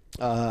 Yep.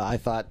 I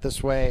thought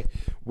this way,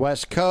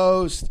 West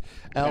Coast,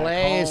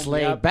 LA is home,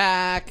 laid yep.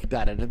 back, They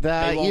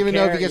won't even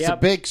though if care, he gets a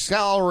yep. big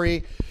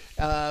salary,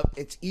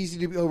 it's easy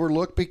to be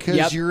overlooked because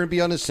Yep. you're going to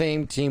be on the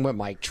same team with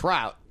Mike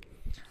Trout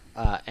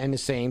and the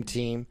same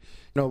team,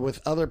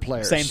 with other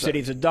players. Same city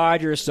as the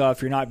Dodgers, so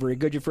if you're not very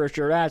good your first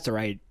year, that's all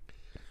right.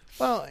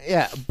 Well,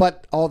 yeah,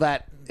 but all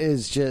that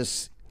is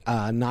just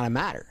not a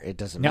matter. It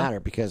doesn't matter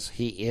because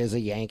he is a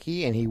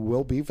Yankee and he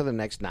will be for the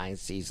next 9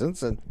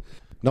 seasons, and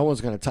no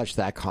one's going to touch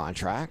that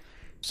contract.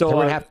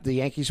 So The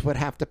Yankees would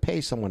have to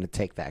pay someone to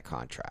take that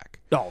contract.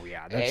 oh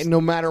yeah, that's,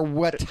 No matter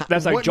what,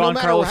 That's like John no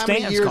matter Carlos how many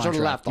Stanton's years contract.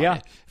 are left on Yeah.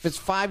 it. If it's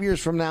 5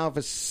 years from now, if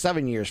it's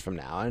 7 years from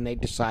now, and they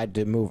decide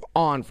to move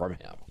on from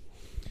him,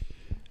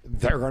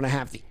 they're going to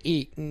have to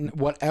eat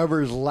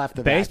whatever's left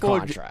of baseball that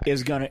contract.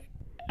 is going to.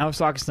 I was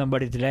talking to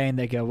somebody today, and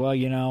they go, "Well,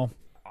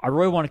 I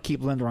really want to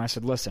keep Lindor." And I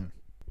said, "Listen,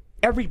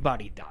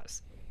 everybody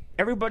does.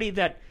 Everybody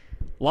that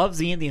loves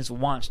the Indians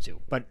wants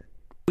to, but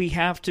we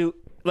have to."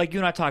 Like you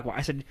and I talked about,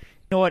 I said, "You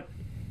know what?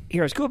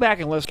 Here, let's go back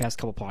and listen to a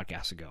couple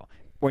podcasts ago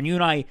when you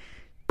and I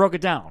broke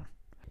it down.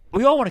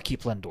 We all want to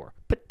keep Lindor,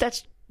 but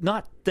that's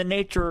not the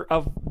nature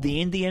of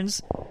the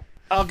Indians."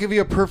 I'll give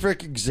you a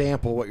perfect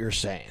example of what you're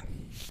saying.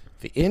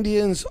 The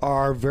Indians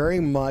are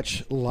very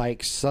much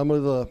like some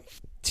of the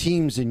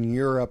teams in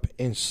Europe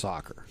in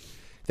soccer.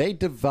 They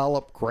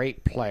develop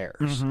great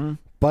players,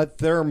 but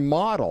their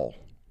model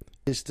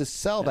is to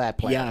sell that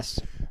player. Yes.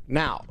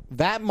 Now,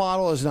 that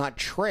model is not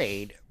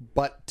trade,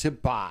 but to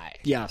buy.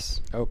 Yes.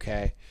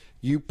 Okay.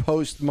 You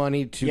post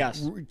money to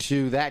Yes.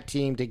 to that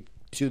team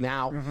to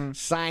now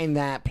sign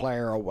that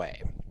player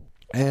away.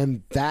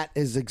 And that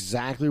is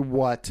exactly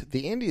what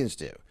the Indians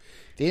do.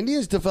 The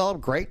Indians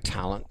develop great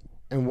talent,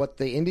 and what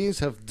the Indians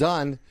have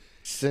done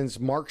since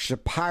Mark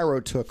Shapiro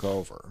took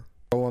over,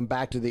 going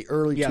back to the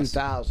early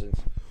 2000s,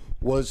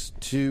 was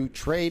to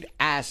trade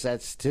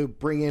assets to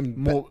bring in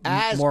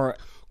more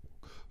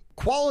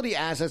quality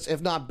assets, if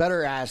not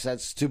better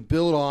assets, to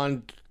build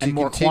on to And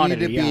more continue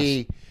quantity, to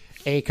be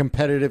a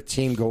competitive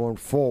team going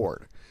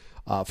forward.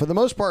 For the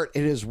most part,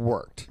 it has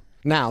worked.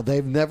 Now,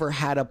 they've never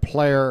had a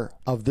player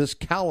of this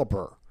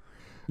caliber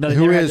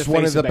who is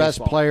one of the best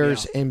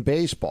players in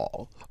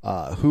baseball,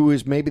 who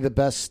is maybe the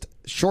best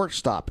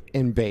shortstop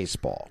in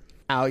baseball.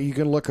 Now, you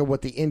can look at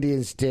what the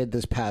Indians did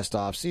this past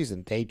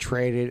offseason. They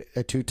traded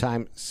a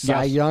 2-time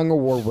Cy Young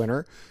Award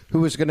winner who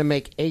was going to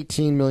make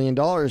 $18 million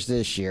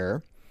this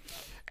year.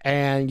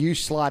 And you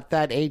slot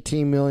that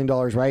 $18 million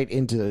right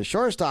into the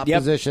shortstop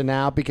position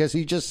now because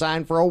he just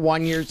signed for a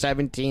 1-year,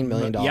 $17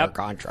 million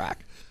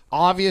contract.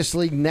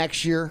 Obviously,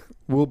 next year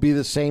will be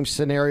the same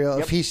scenario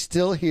if he's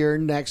still here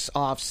next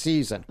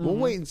offseason. We'll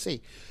wait and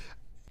see.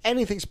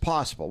 Anything's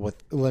possible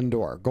with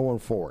Lindor going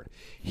forward.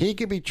 He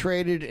could be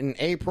traded in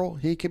April.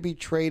 He could be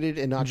traded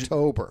in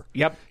October.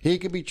 Yep. He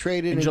could be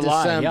traded in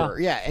July, December.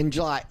 Yeah, in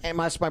July. And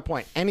that's my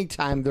point.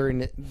 Anytime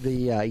during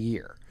the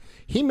year.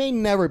 He may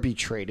never be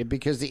traded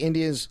because the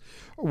Indians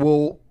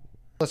will,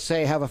 let's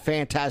say, have a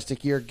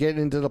fantastic year, get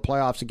into the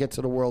playoffs and get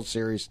to the World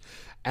Series.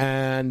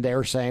 And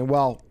they're saying,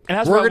 well,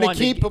 we're going to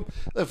keep them.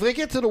 If they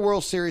get to the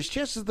World Series,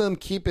 chances of them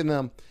keeping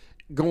them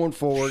going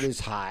forward is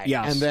high.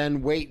 Yes. And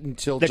then wait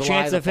until the July.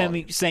 chance of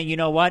him saying, you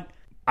know what,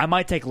 I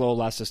might take a little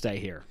less to stay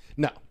here.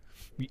 No.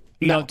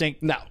 You don't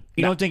think? No.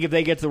 You don't think if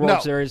they get to the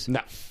World Series?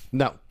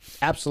 No.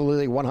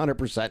 Absolutely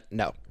 100%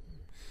 no.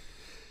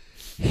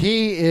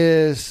 He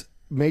is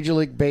Major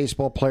League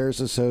Baseball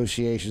Players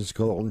Association's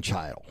golden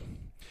child.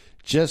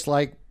 Just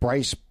like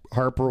Bryce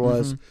Harper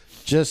was,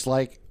 just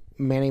like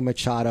Manny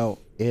Machado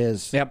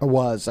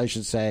was, I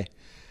should say.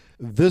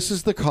 This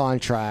is the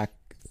contract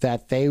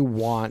that they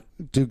want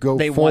to go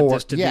forward. Want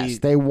this to yes, be...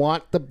 they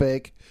want the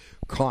big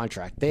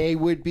contract. They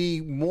would be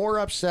more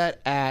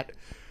upset at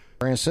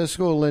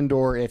Francisco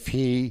Lindor if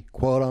he,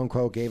 quote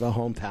unquote, gave a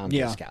hometown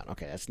discount.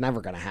 Okay, that's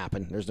never going to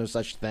happen. There's no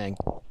such thing.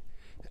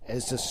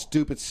 It's a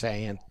stupid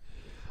saying.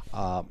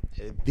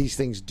 These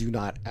things do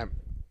not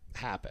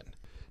happen.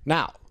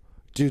 Now,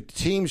 do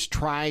teams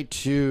try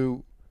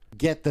to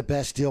get the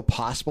best deal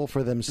possible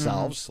for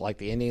themselves, like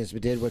the Indians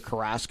did with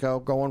Carrasco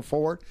going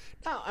forward.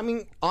 Now, I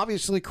mean,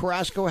 obviously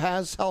Carrasco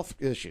has health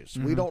issues.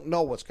 We don't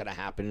know what's going to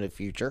happen in the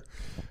future.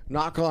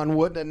 Knock on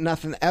wood that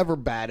nothing ever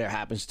bad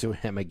happens to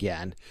him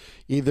again,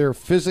 either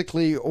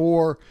physically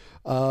or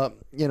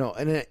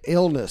an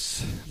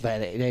illness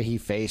that he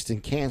faced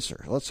in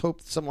cancer. Let's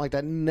hope something like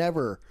that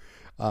never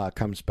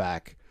comes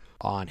back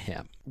on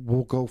him.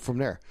 We'll go from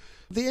there.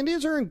 The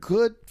Indians are in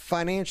good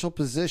financial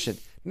position.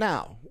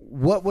 Now,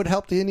 what would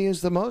help the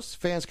Indians the most?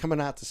 Fans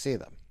coming out to see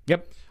them.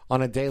 Yep.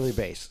 On a daily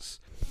basis.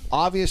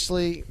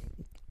 Obviously,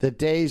 the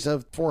days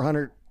of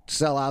 400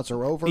 sellouts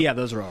are over. Yeah,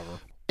 those are over.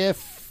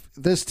 If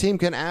this team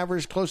can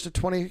average close to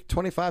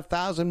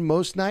 25,000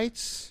 most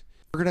nights,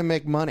 they're going to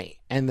make money,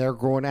 and they're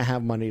going to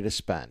have money to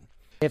spend.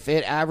 If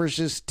it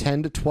averages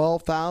 10 to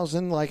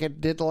 12,000 like it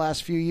did the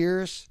last few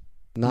years,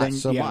 not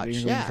so much.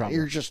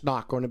 You're just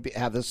not going to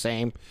have the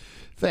same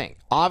thing.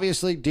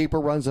 Obviously, deeper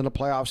runs in the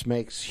playoffs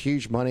makes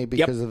huge money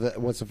because of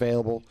what's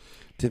available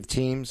to the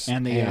teams.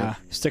 And the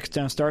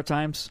 6-10 start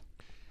times.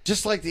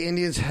 Just like the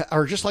Indians,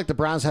 or just like the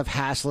Browns have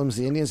Haslams,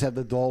 the Indians have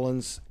the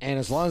Dolans. And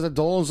as long as the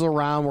Dolans are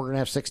around, we're going to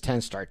have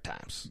 6-10 start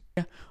times.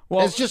 Yeah.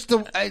 Well, it's just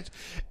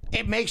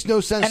it makes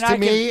no sense to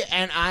me,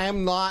 and I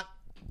am not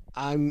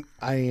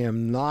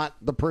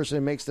the person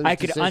who makes the decision.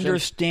 I could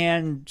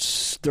understand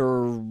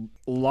the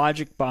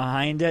logic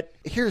behind it.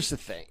 Here's the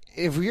thing.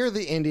 If you're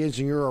the Indians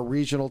and you're a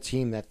regional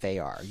team that they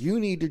are, you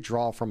need to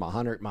draw from a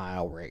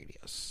 100-mile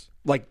radius.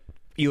 Like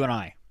you and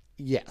I.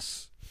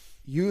 Yes.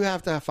 You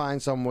have to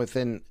find someone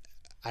within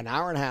an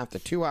hour and a half to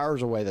 2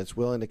 hours away that's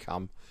willing to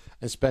come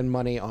and spend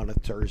money on a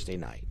Thursday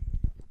night.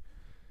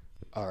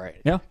 All right.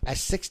 Yeah. At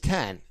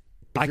 6:10,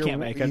 I can't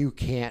make it. You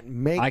can't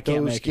make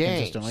those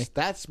games.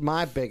 That's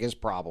my biggest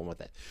problem with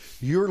it.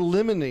 You're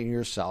limiting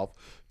yourself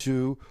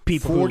to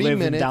people 40 who live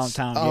minutes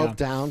in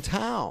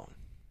downtown.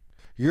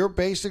 You're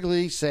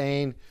basically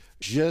saying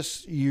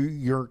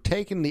you're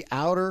taking the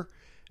outer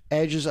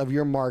edges of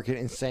your market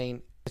and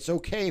saying it's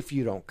okay if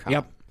you don't come.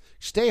 Yep.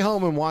 Stay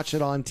home and watch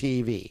it on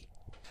TV.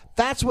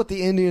 That's what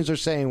the Indians are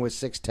saying with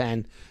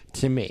 6:10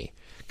 to me.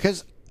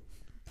 Because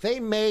they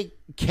may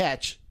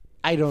catch,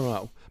 I don't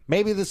know,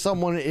 maybe that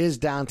someone is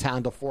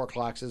downtown till 4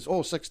 o'clock, says,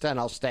 6:10,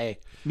 I'll stay.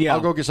 Yeah.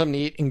 I'll go get something to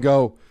eat and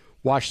go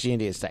watch the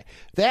Indians stay.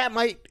 That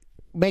might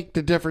make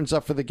the difference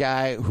up for the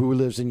guy who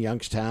lives in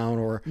Youngstown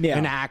or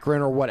in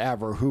Akron or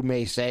whatever, who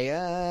may say,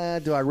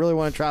 do I really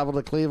want to travel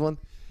to Cleveland?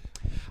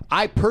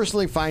 I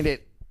personally find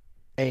it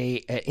an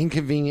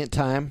inconvenient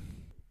time.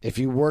 If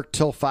you work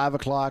till 5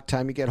 o'clock,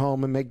 time you get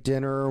home and make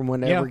dinner and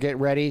whenever get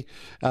ready,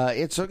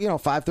 it's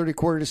 5:30,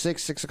 quarter to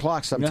 6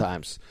 o'clock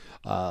sometimes.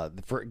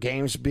 For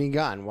games being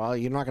gone. Well,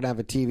 you're not going to have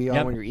a TV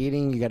on when you're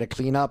eating. You got to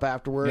clean up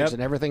afterwards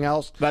and everything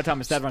else. By the time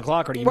it's 7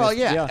 o'clock, or do you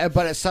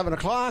but at 7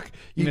 o'clock,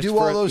 you do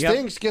all those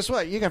things. Guess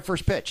what? You got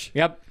first pitch.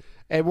 Yep,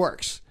 it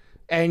works,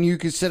 and you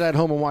can sit at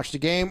home and watch the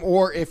game.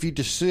 Or if you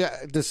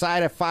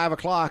decide at 5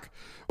 o'clock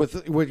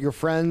with your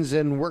friends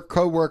and work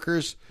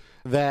coworkers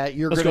that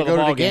you're going to go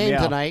to the game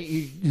tonight,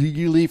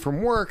 you leave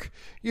from work,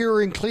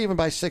 you're in Cleveland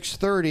by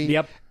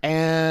 6:30,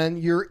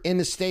 and you're in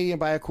the stadium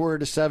by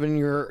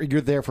 6:45.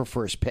 You're there for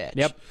first pitch.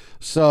 Yep.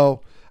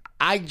 So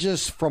I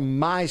just, from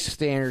my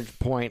standard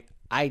point,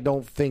 I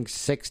don't think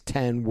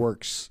 6:10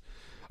 works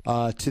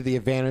to the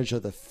advantage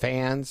of the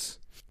fans.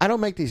 I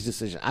don't make these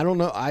decisions. I don't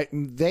know.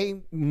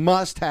 They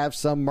must have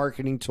some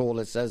marketing tool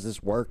that says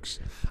this works.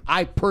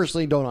 I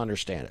personally don't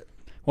understand it.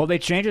 Well, they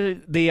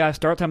changed the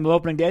start time of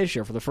opening day this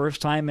year for the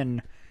first time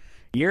in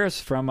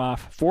years from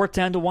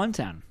 4:10 to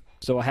 1:10.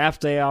 So a half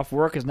day off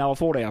work is now a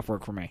full day off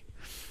work for me.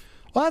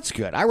 Well, that's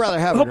good. I'd rather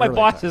have I hope my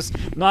boss is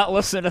not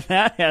listening to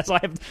that, as I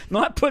have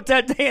not put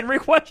that day in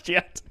request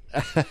yet.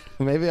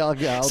 Maybe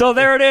I'll so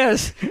there it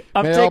is.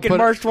 I'm taking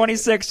March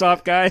 26th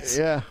off, guys.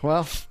 Yeah,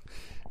 well,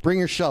 bring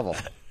your shovel.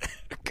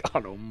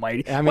 God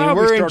almighty. I mean,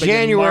 we're in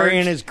January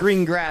and it's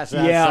green grass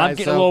outside. Yeah, I'm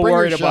getting a little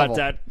worried about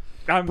that.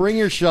 Bring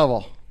your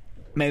shovel.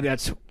 Maybe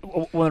that's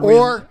one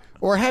reason.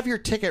 Or have your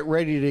ticket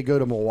ready to go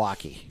to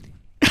Milwaukee.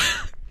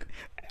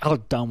 How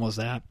dumb was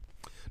that?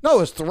 No,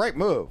 it's the right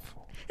move.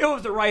 It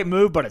was the right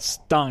move, but it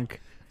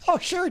stunk. Oh,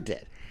 sure it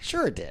did.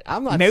 Sure it did.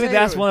 I'm not. Maybe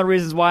that's one of the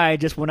reasons why I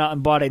just went out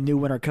and bought a new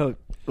winter coat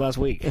last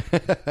week.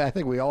 I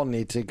think we all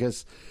need to,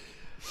 because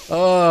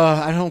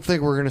I don't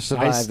think we're going to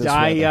survive this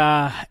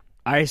weather.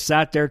 I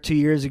sat there 2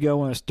 years ago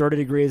when it was 30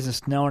 degrees and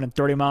snowing and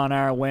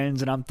 30-mile-an-hour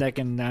winds, and I'm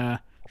thinking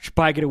should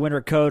probably get a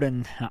winter coat.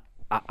 And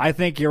I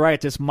think you're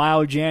right. This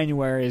mild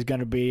January is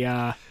going to be.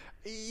 We're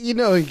going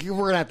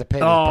to have to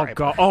pay. Oh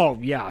God! Oh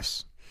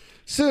yes.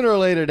 Sooner or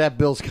later, that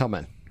bill's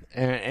coming,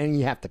 and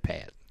you have to pay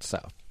it.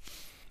 So,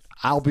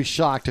 I'll be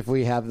shocked if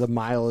we have the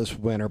mildest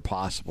winter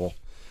possible.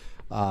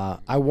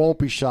 I won't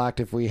be shocked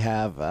if we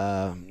have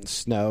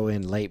snow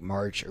in late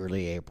March,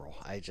 early April.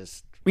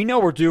 We know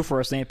we're due for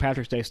a St.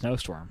 Patrick's Day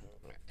snowstorm.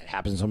 It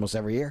happens almost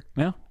every year.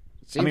 Yeah,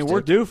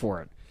 we're due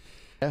for it.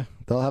 Yeah,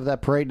 they'll have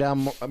that parade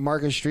down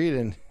Market Street,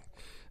 and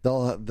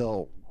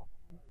they'll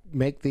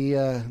make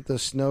the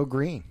snow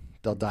green.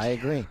 They'll dye it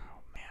green. Oh,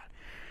 man,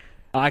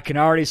 I can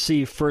already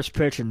see first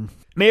pitch in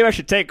Maybe I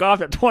should take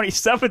off at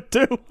 27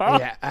 too. Huh?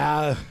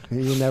 Yeah,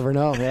 you never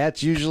know.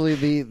 That's usually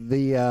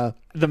the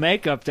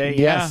makeup day.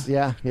 yes,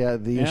 yeah,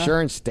 the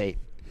insurance date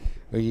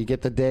where you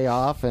get the day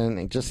off,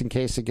 and just in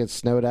case it gets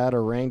snowed out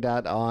or rained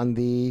out on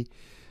the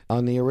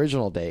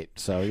original date.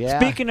 So yeah.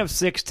 Speaking of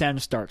 6:10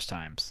 start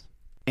times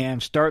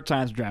and start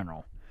times in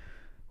general,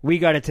 we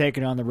got to take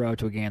it on the road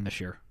to a game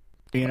this year.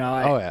 You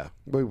know,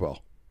 we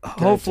will.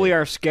 Hopefully,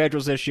 our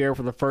schedules this year,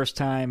 for the first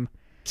time,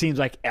 seems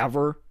like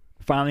ever,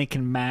 finally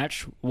can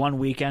match one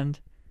weekend.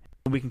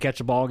 We can catch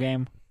a ball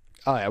game.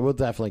 Oh yeah, we'll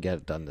definitely get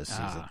it done this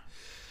season.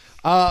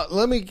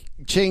 Let me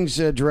change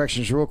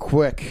directions real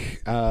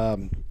quick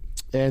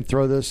and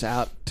throw this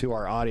out to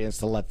our audience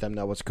to let them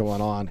know what's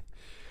going on.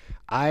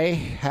 I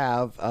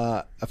have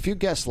a few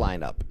guests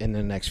lined up in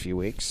the next few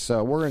weeks,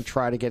 so we're going to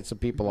try to get some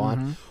people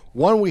on.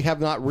 One we have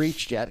not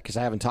reached yet because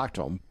I haven't talked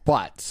to them,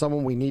 but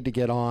someone we need to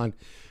get on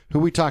who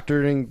we talked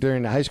during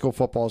the high school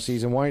football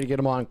season, wanted to get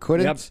him on,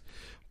 couldn't. Yep.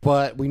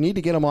 But we need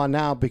to get him on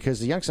now because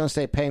the Youngstown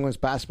State Penguins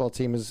basketball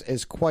team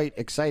is quite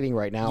exciting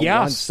right now. Yes.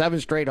 Won 7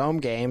 straight home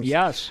games.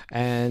 Yes.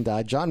 And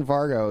John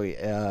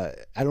Vargo,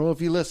 I don't know if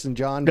you listen,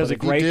 John. Does but a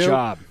great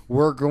job.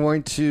 We're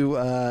going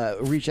to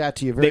reach out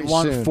to you very soon. They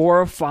won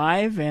 4 of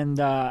 5,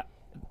 and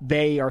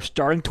they are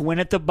starting to win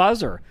at the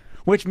buzzer,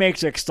 which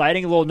makes it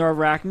exciting, a little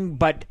nerve-wracking,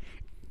 but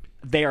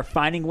they are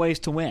finding ways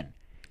to win.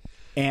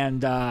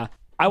 And I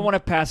want to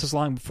pass this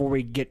along before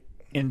we get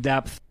in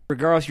depth.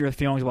 Regardless of your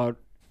feelings about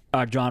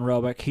John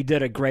Robick, he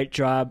did a great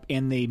job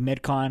in the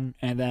Mid-Con,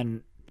 and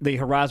then the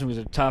Horizon was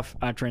a tough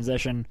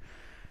transition.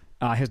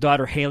 His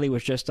daughter Haley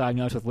was just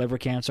diagnosed with liver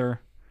cancer.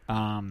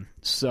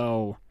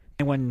 So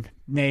Penguin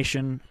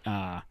Nation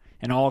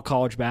and all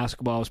college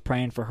basketball was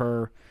praying for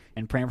her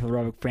and praying for the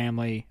Robick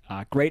family.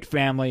 Great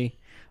family,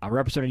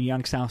 represented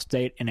Youngstown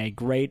State in a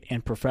great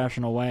and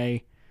professional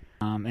way,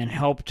 and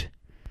helped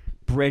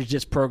bridge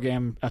this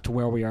program to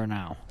where we are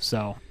now.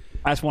 So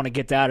I just want to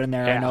get that in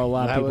there. Yeah, I know a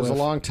lot of people. That was a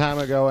long time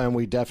ago, and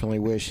we definitely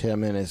wish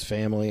him and his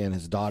family and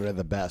his daughter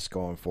the best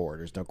going forward.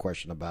 There's no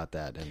question about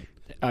that.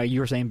 And you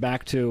were saying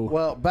back to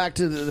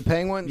the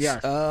Penguins.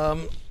 Yeah.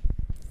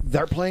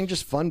 They're playing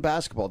just fun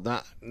basketball.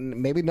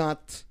 Maybe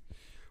not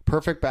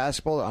perfect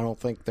basketball. I don't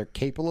think they're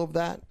capable of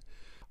that.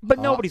 But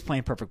nobody's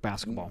playing perfect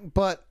basketball.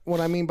 But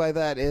what I mean by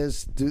that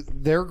is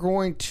they're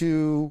going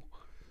to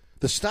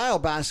the style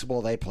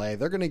basketball they play.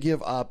 They're going to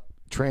give up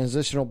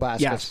transitional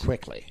baskets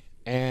quickly.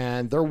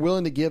 And they're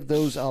willing to give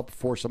those up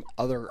for some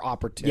other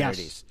opportunities.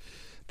 Yes.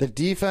 The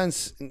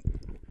defense,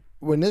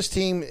 when this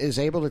team is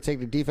able to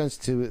take the defense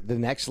to the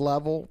next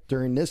level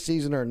during this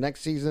season or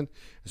next season,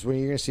 is when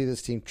you're going to see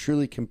this team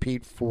truly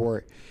compete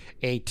for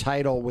a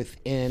title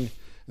within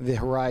the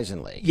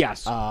Horizon League.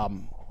 Yes.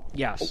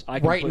 Yes.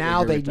 Right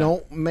now, they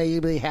don't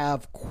maybe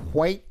have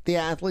quite the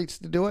athletes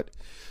to do it.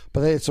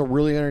 But it's a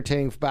really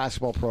entertaining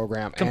basketball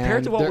program.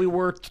 Compared to what we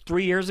were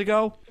 3 years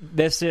ago,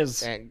 this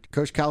is... And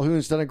Coach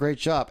Calhoun's done a great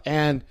job.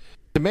 And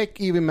to make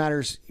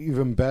matters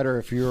even better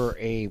if you're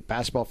a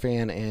basketball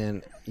fan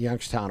in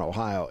Youngstown,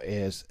 Ohio,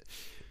 is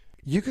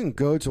you can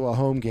go to a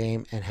home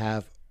game and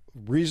have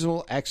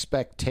reasonable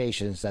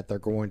expectations that they're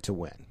going to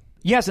win.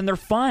 Yes, and they're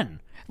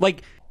fun.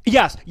 Like...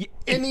 Yes.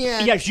 In the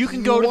end, yes, you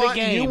can go to the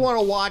game. You want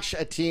to watch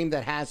a team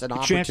that has an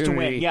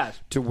opportunity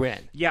to win.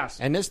 Yes.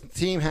 And this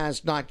team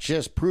has not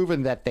just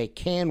proven that they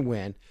can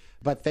win,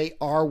 but they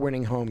are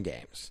winning home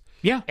games.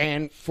 Yeah.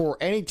 And for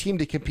any team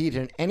to compete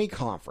in any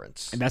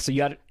conference, and that's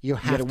you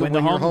have to win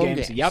the home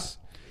games. Yep.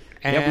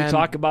 And we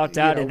talk about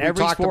that in every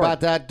sport. We talked about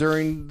that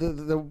during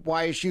the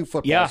YSU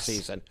football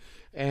season.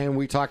 And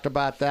we talked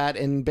about that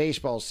in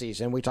baseball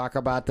season. We talk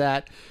about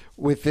that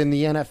within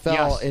the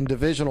NFL in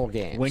divisional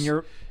games.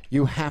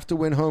 You have to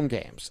win home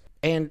games.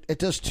 And it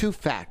does 2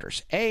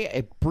 factors. A,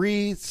 it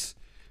breathes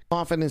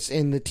confidence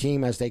in the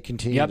team as they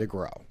continue to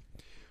grow.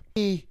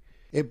 B,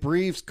 it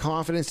breathes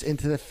confidence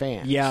into the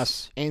fans.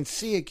 Yes. And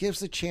C, it gives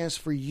the chance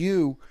for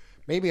you,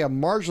 maybe a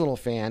marginal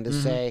fan, to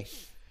say,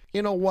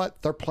 you know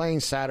what, they're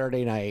playing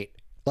Saturday night.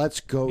 Let's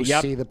go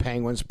see the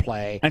Penguins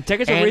play. And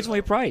tickets are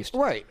reasonably priced.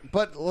 Right.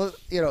 But,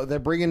 they're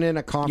bringing in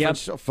a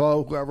conference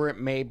foe, whoever it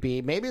may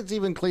be. Maybe it's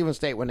even Cleveland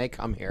State when they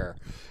come here.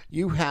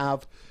 You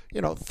have...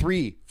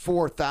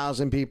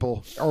 3,000-4,000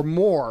 people or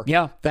more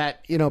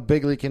that,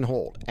 Big League can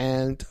hold.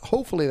 And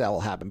hopefully that will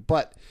happen.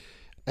 But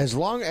as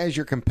long as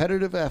you're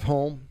competitive at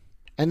home,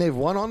 and they've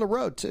won on the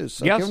road, too.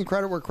 So give them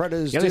credit where credit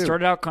is due. They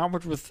started out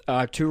conference with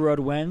 2 road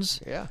wins.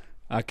 Yeah.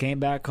 Came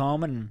back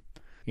home and,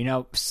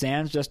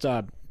 sans just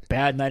a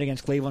bad night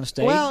against Cleveland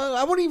State. Well,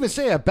 I wouldn't even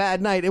say a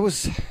bad night.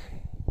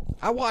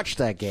 I watched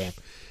that game.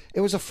 It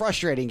was a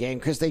frustrating game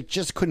because they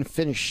just couldn't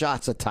finish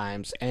shots at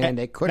times, and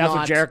they could not. That's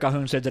what Jared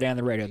Calhoun said today on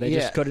the radio. They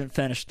just couldn't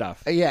finish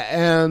stuff. Yeah,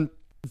 and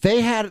they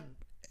had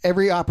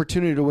every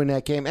opportunity to win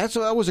that game. That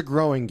was a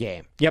growing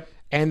game. Yep.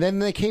 And then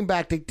they came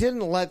back. They didn't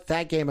let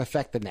that game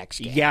affect the next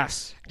game.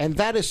 Yes. And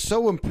that is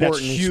so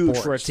important. That's huge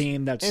for a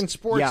team. In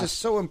sports, it's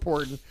so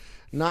important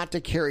not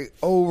to carry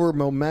over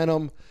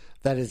momentum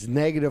that is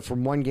negative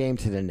from one game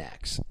to the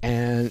next.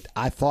 And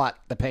I thought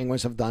the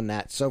Penguins have done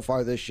that so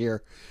far this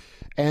year.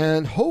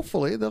 and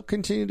hopefully they'll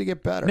continue to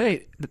get better.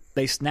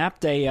 They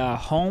snapped a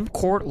home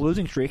court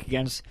losing streak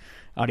against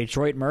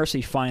Detroit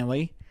Mercy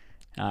finally.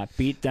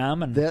 Beat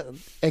them. And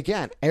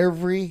again,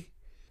 every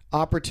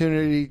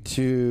opportunity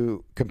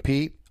to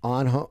compete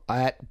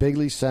at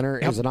Bigley Center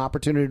is an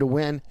opportunity to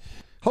win.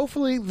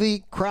 Hopefully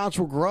the crowds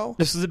will grow.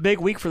 This is a big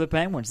week for the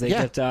Penguins. They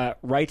get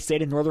Wright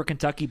State and Northern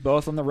Kentucky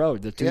both on the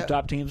road, the two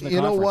top teams in the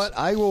conference. You know what?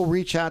 I will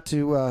reach out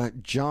to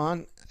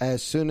John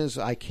as soon as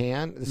I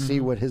can to see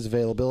what his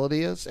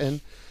availability is.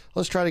 And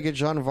let's try to get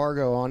John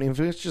Vargo on. If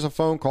it's just a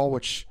phone call,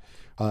 which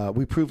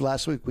we proved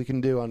last week we can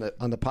do on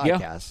the podcast.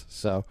 Yeah.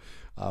 So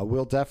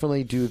we'll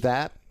definitely do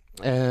that.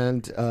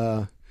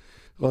 And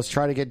let's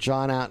try to get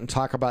John out and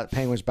talk about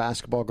Penguins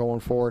basketball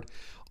going forward.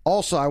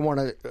 Also, I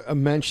want to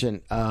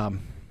mention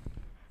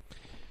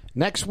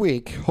next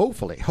week,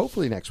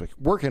 hopefully next week,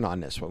 working on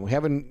this one. We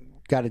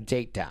haven't got a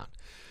date down.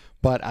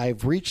 But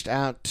I've reached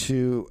out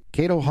to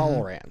Kate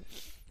O'Halloran.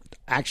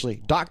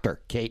 Actually,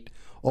 Dr. Kate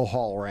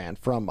O'Halloran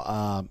from,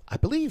 I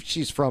believe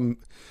she's from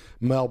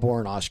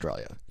Melbourne,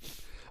 Australia.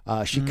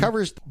 She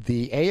covers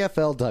the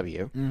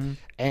AFLW,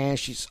 and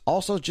she's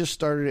also just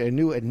started a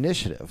new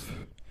initiative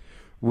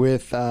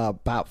with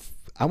about,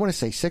 I want to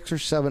say 6 or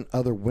 7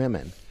 other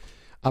women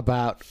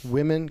about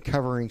women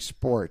covering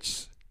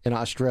sports in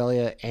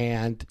Australia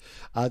and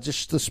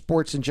just the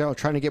sports in general,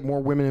 trying to get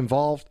more women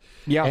involved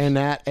in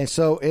that. And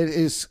so it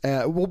is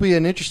will be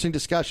an interesting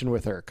discussion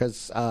with her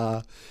because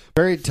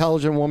very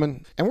intelligent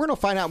woman. And we're going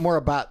to find out more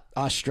about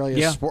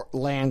Australia's sport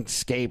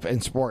landscape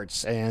and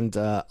sports and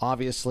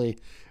obviously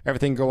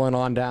everything going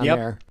on down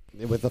there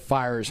with the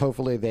fires.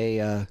 Hopefully they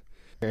are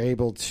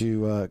able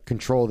to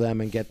control them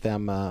and get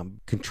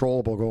them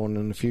controllable going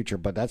in the future.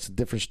 But that's a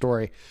different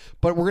story.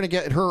 But we're going to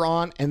get her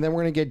on, and then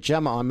we're going to get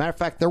Gemma on. Matter of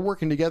fact, they're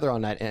working together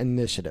on that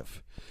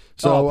initiative.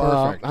 So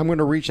I'm going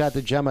to reach out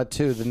to Gemma,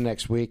 too, the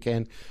next week.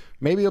 And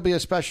maybe it'll be a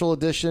special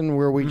edition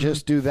where we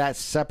just do that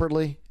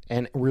separately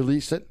and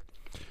release it.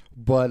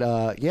 But,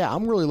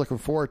 I'm really looking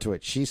forward to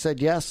it. She said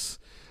yes.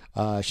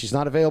 She's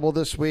not available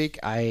this week.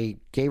 I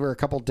gave her a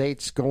couple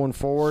dates going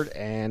forward,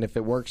 and if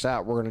it works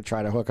out, we're going to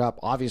try to hook up.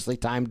 Obviously,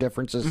 time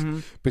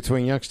differences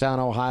between Youngstown,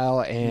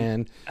 Ohio,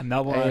 and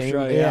Melbourne,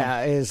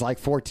 Australia. Is like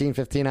 14,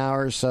 15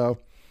 hours. So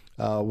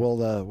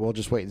we'll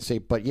just wait and see.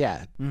 But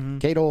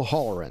Kate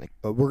O'Halloran,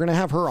 we're going to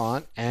have her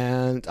on,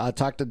 and I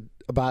talked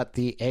about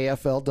the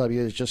AFLW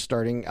is just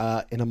starting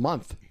in a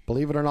month.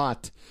 Believe it or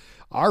not.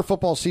 Our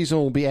football season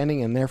will be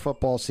ending, and their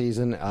football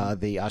season,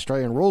 the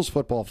Australian rules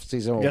football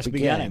season will be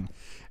beginning.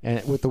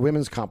 And with the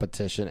women's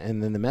competition,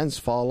 and then the men's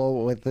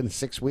follow within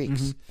 6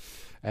 weeks,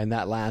 and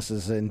that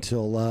lasts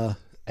until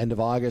end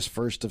of August,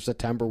 1st of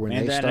September when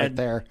they start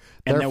their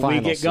finals. We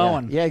get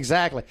going. Yeah,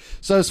 exactly.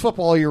 So it's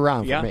football all year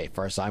round for me, as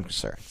far as I'm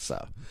concerned.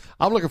 So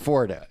I'm looking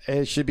forward to it.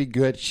 It should be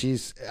good.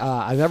 She's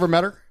I've never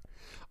met her.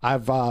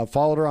 I've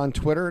followed her on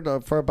Twitter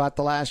for about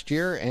the last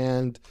year,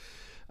 and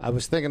I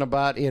was thinking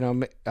about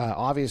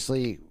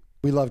obviously.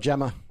 We love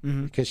Gemma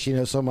because she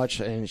knows so much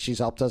and she's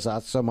helped us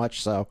out so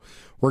much. So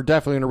we're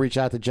definitely going to reach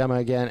out to Gemma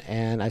again.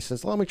 And I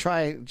said, let me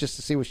try just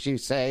to see what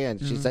she'd say. And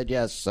she said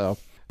yes. So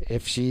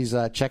if she's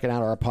checking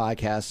out our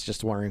podcast,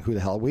 just wondering who the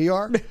hell we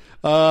are,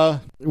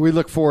 we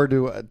look forward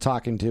to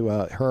talking to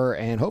her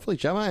and hopefully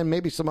Gemma and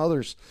maybe some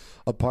others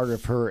a part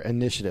of her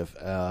initiative.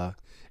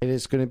 It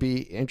is going to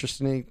be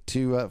interesting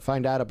to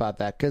find out about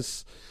that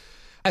because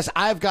as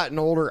I've gotten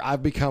older,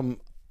 I've become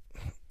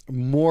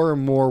more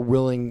and more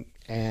willing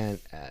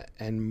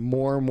and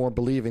more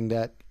believing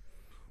that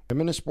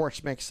women in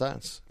sports make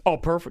sense. Oh,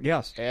 perfect,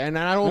 yes. And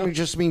I don't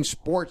just mean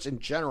sports in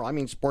general. I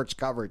mean sports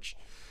coverage.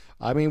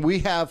 I mean,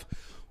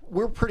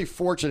 we're pretty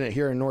fortunate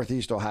here in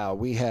Northeast Ohio.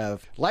 We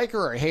have, like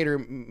her or hate her,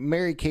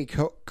 Mary Kay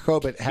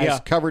Corbett has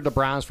covered the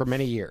Browns for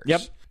many years.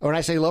 Yep. When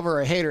I say love her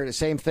or hate her, the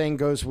same thing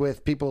goes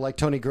with people like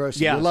Tony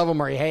Grossi. You love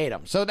them or you hate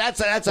them. So that's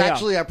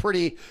actually a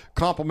pretty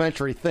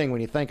complimentary thing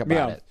when you think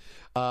about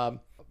it.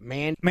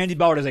 Mandy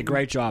Bell does a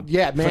great job.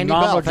 Yeah, Mandy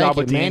Phenomenal Bell. job Thank you.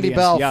 with the Mandy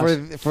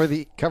Indians. Bell for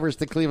the covers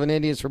the Cleveland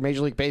Indians for Major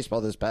League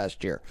Baseball this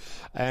past year,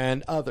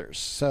 and others.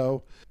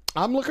 So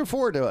I'm looking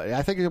forward to it.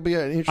 I think it'll be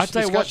an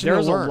interesting discussion.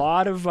 There's a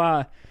lot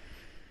of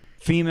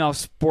female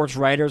sports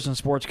writers and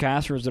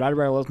sportscasters that I'd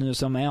rather listen to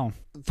some male.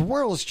 The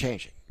world is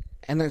changing,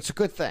 and it's a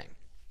good thing.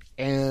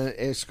 And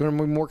it's going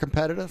to be more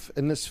competitive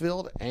in this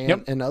field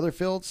and in other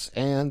fields.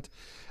 And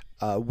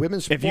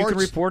women's sports. If you can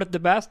report it the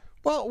best.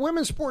 Well,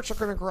 women's sports are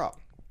going to grow.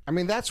 I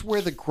mean, that's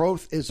where the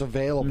growth is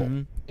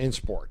available in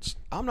sports.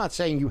 I'm not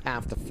saying you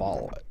have to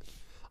follow it.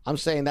 I'm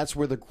saying that's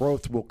where the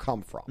growth will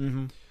come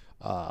from.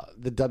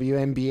 The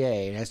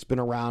WNBA has been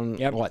around,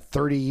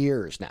 30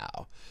 years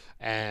now,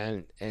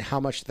 and how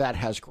much that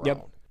has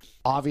grown.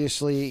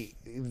 Obviously,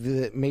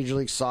 the Major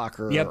League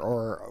Soccer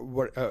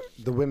or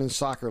the Women's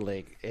Soccer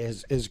League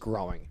is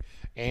growing,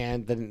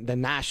 and the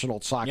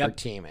national soccer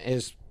team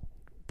is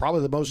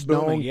probably the most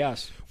known.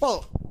 Yes.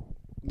 Well,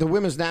 the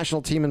women's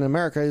national team in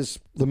America is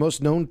the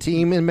most known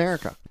team in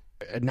America.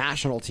 A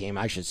national team,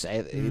 I should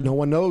say. No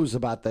one knows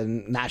about the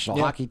national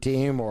hockey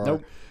team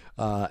or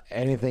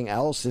anything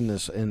else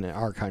in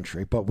our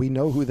country, but we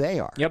know who they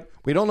are. Yep.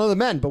 We don't know the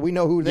men, but we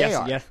know who they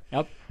are. Yeah.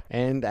 Yep.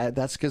 And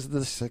that's because of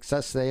the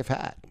success they've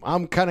had.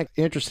 I'm kind of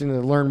interested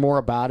to learn more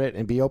about it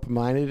and be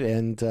open-minded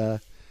and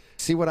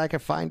see what I can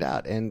find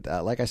out. And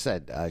like I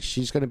said,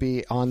 she's going to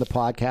be on the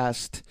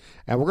podcast.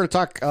 And we're going to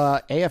talk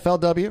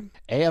AFLW,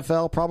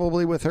 AFL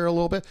probably with her a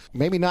little bit.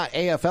 Maybe not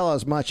AFL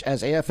as much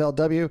as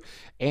AFLW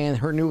and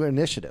her new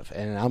initiative.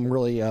 And I'm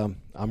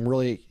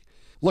really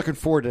looking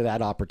forward to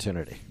that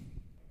opportunity.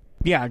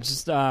 Yeah,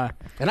 just And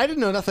I didn't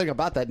know nothing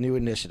about that new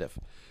initiative.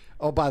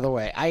 Oh, by the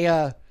way,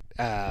 I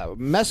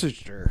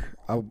messaged her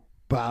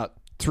about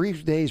 3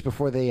 days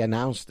before they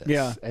announced this.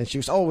 Yeah. And she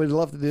was, we'd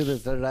love to do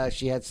this. Da, da, da.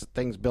 She had some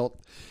things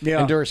built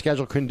Yeah. into her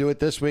schedule, couldn't do it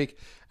this week.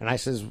 And I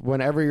says,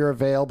 whenever you're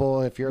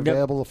available, if you're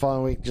available the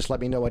following week, just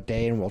let me know what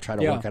day and we'll try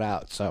to work it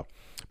out. So,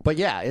 but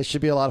yeah, it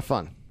should be a lot of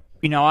fun.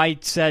 You know, I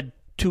said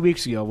 2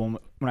 weeks ago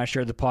when I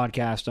shared the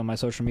podcast on my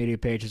social media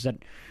pages that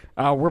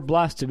we're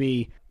blessed to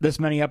be this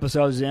many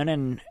episodes in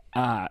and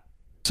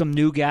some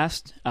new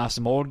guests,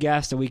 some old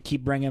guests that we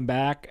keep bringing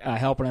back,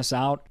 helping us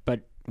out.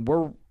 But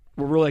we're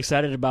really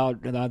excited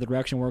about the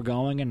direction we're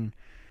going, and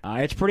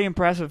it's pretty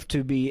impressive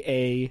to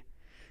be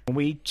when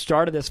we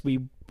started this, we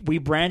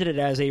branded it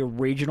as a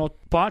regional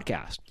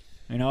podcast.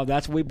 You know,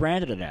 that's what we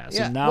branded it as.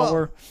 Yeah,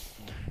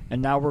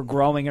 and now we're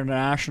growing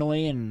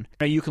internationally, and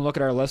you can look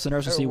at our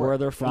listeners and see where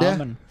they're from. Yeah.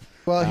 And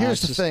Well,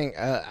 here's the thing.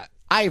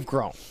 I've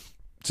grown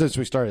since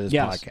we started this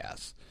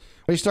podcast.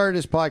 We started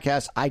this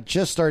podcast, I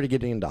just started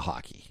getting into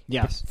hockey.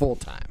 Yes. Full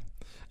time.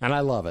 And I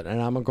love it.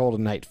 And I'm a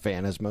Golden Knight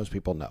fan, as most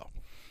people know.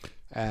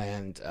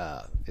 And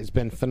it's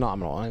been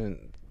phenomenal.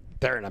 And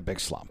they're in a big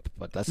slump,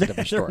 but that's a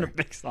different story. They're in a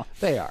big slump.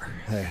 They are.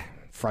 They're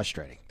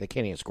frustrating. They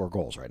can't even score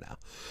goals right now.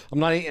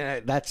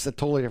 That's a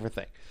totally different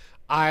thing.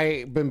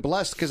 I've been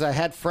blessed because I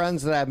had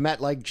friends that I've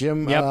met like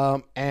Jim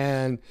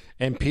and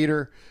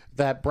Peter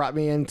that brought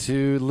me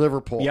into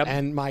Liverpool. Yep.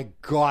 And my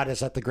God, is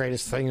that the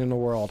greatest thing in the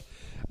world.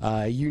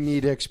 You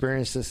need to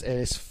experience this. It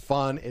is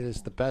fun. It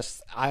is the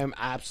best. I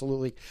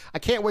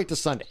can't wait to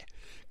Sunday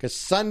because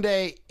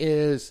Sunday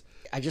is,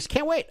 I just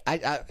can't wait.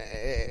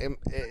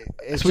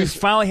 We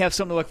finally have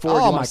something to look forward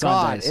to on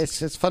Sundays.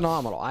 God, it's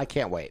phenomenal. I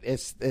can't wait.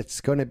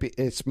 It's going to be,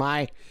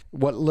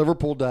 what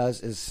Liverpool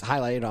does is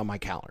highlighted on my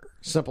calendar.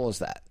 Simple as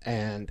that.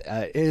 And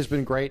it has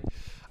been great.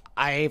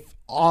 I've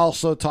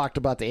also talked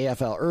about the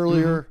AFL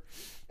earlier.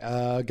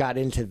 Got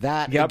into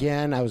that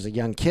again. I was a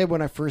young kid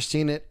when I first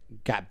seen it.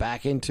 Got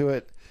back into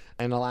it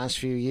in the last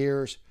few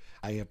years.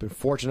 I have been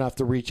fortunate enough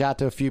to reach out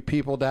to a few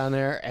people down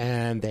there,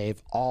 and they've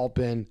all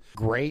been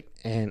great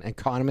and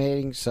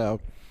accommodating.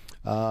 So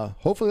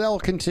hopefully that will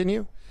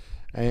continue.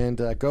 And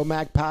go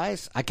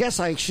Magpies. I guess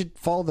I should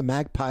follow the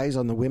Magpies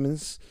on the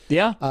women's.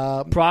 Yeah,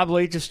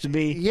 probably just to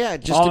be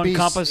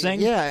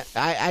all-encompassing. Yeah,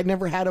 I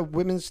never had a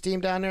women's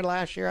team down there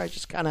last year. I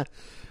just kind of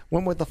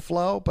went with the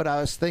flow, but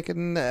I was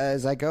thinking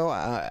as I go,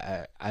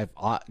 I've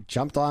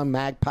jumped on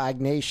Magpie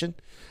Nation,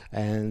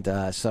 and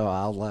so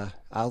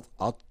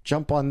I'll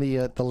jump on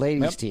the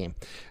ladies team.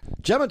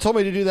 Gemma told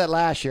me to do that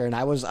last year, and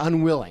I was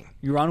unwilling.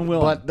 You're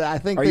unwilling, but I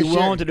think are you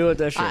willing to do it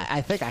this year?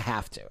 I think I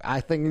have to.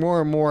 I think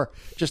more and more,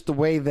 just the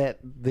way that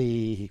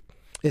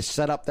it's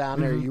set up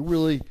down there, you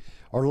really,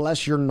 or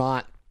unless you're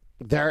not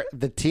there,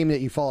 the team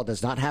that you follow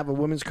does not have a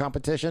women's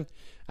competition.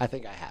 I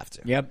think I have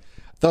to. Yep.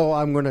 Though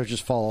I'm going to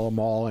just follow them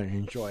all and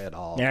enjoy it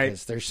all. Yeah.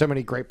 Because there's so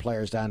many great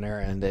players down there,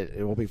 and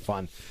it will be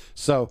fun.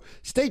 So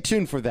stay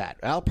tuned for that.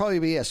 That'll probably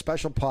be a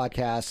special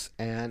podcast,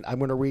 and I'm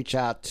going to reach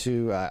out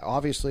to,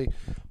 obviously,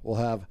 we'll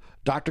have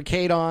Dr.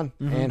 Kate on,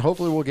 and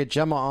hopefully we'll get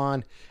Gemma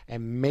on,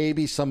 and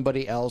maybe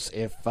somebody else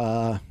if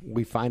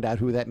we find out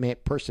who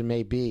that person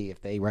may be,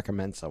 if they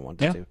recommend someone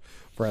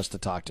for us to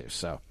talk to.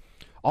 So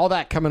all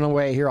that coming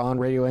away here on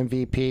Radio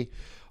MVP.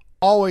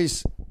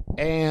 Always,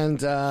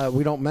 and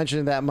we don't mention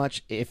it that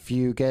much. If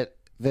you get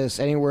this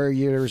anywhere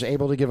you're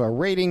able to give a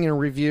rating and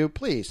review,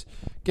 please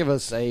give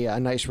us a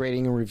nice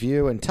rating and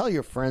review, and tell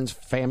your friends,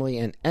 family,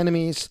 and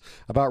enemies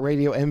about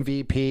Radio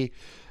MVP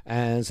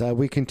as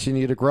we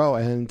continue to grow.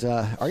 And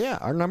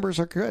our numbers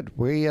are good.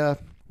 We're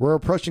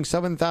approaching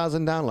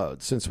 7,000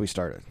 downloads since we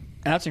started.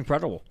 That's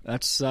incredible.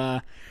 That's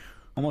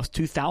almost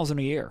 2,000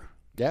 a year.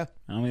 Yeah,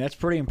 I mean that's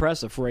pretty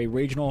impressive for a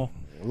regional.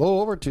 A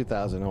little over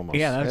 2,000 almost.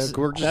 Yeah,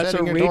 we're just that's a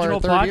heading into our regional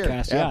third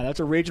podcast. year. Yeah, that's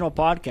a regional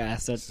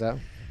podcast. That's So,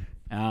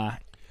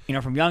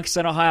 from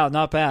Youngstown, Ohio,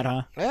 not bad,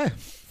 huh? yeah,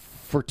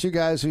 for two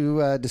guys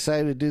who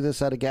decided to do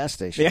this at a gas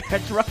station. Yeah,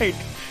 that's right.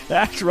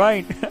 That's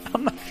right.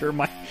 I'm not sure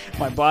my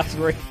boss is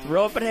very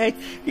thrilled, but hey,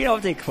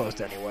 they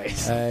closed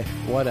anyways. Hey,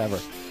 whatever.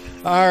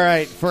 All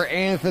right, for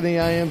Anthony,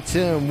 I am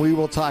Tim. We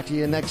will talk to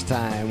you next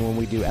time when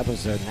we do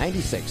episode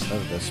 96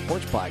 of the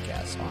Sports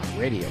Podcast on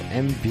Radio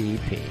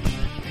MVP.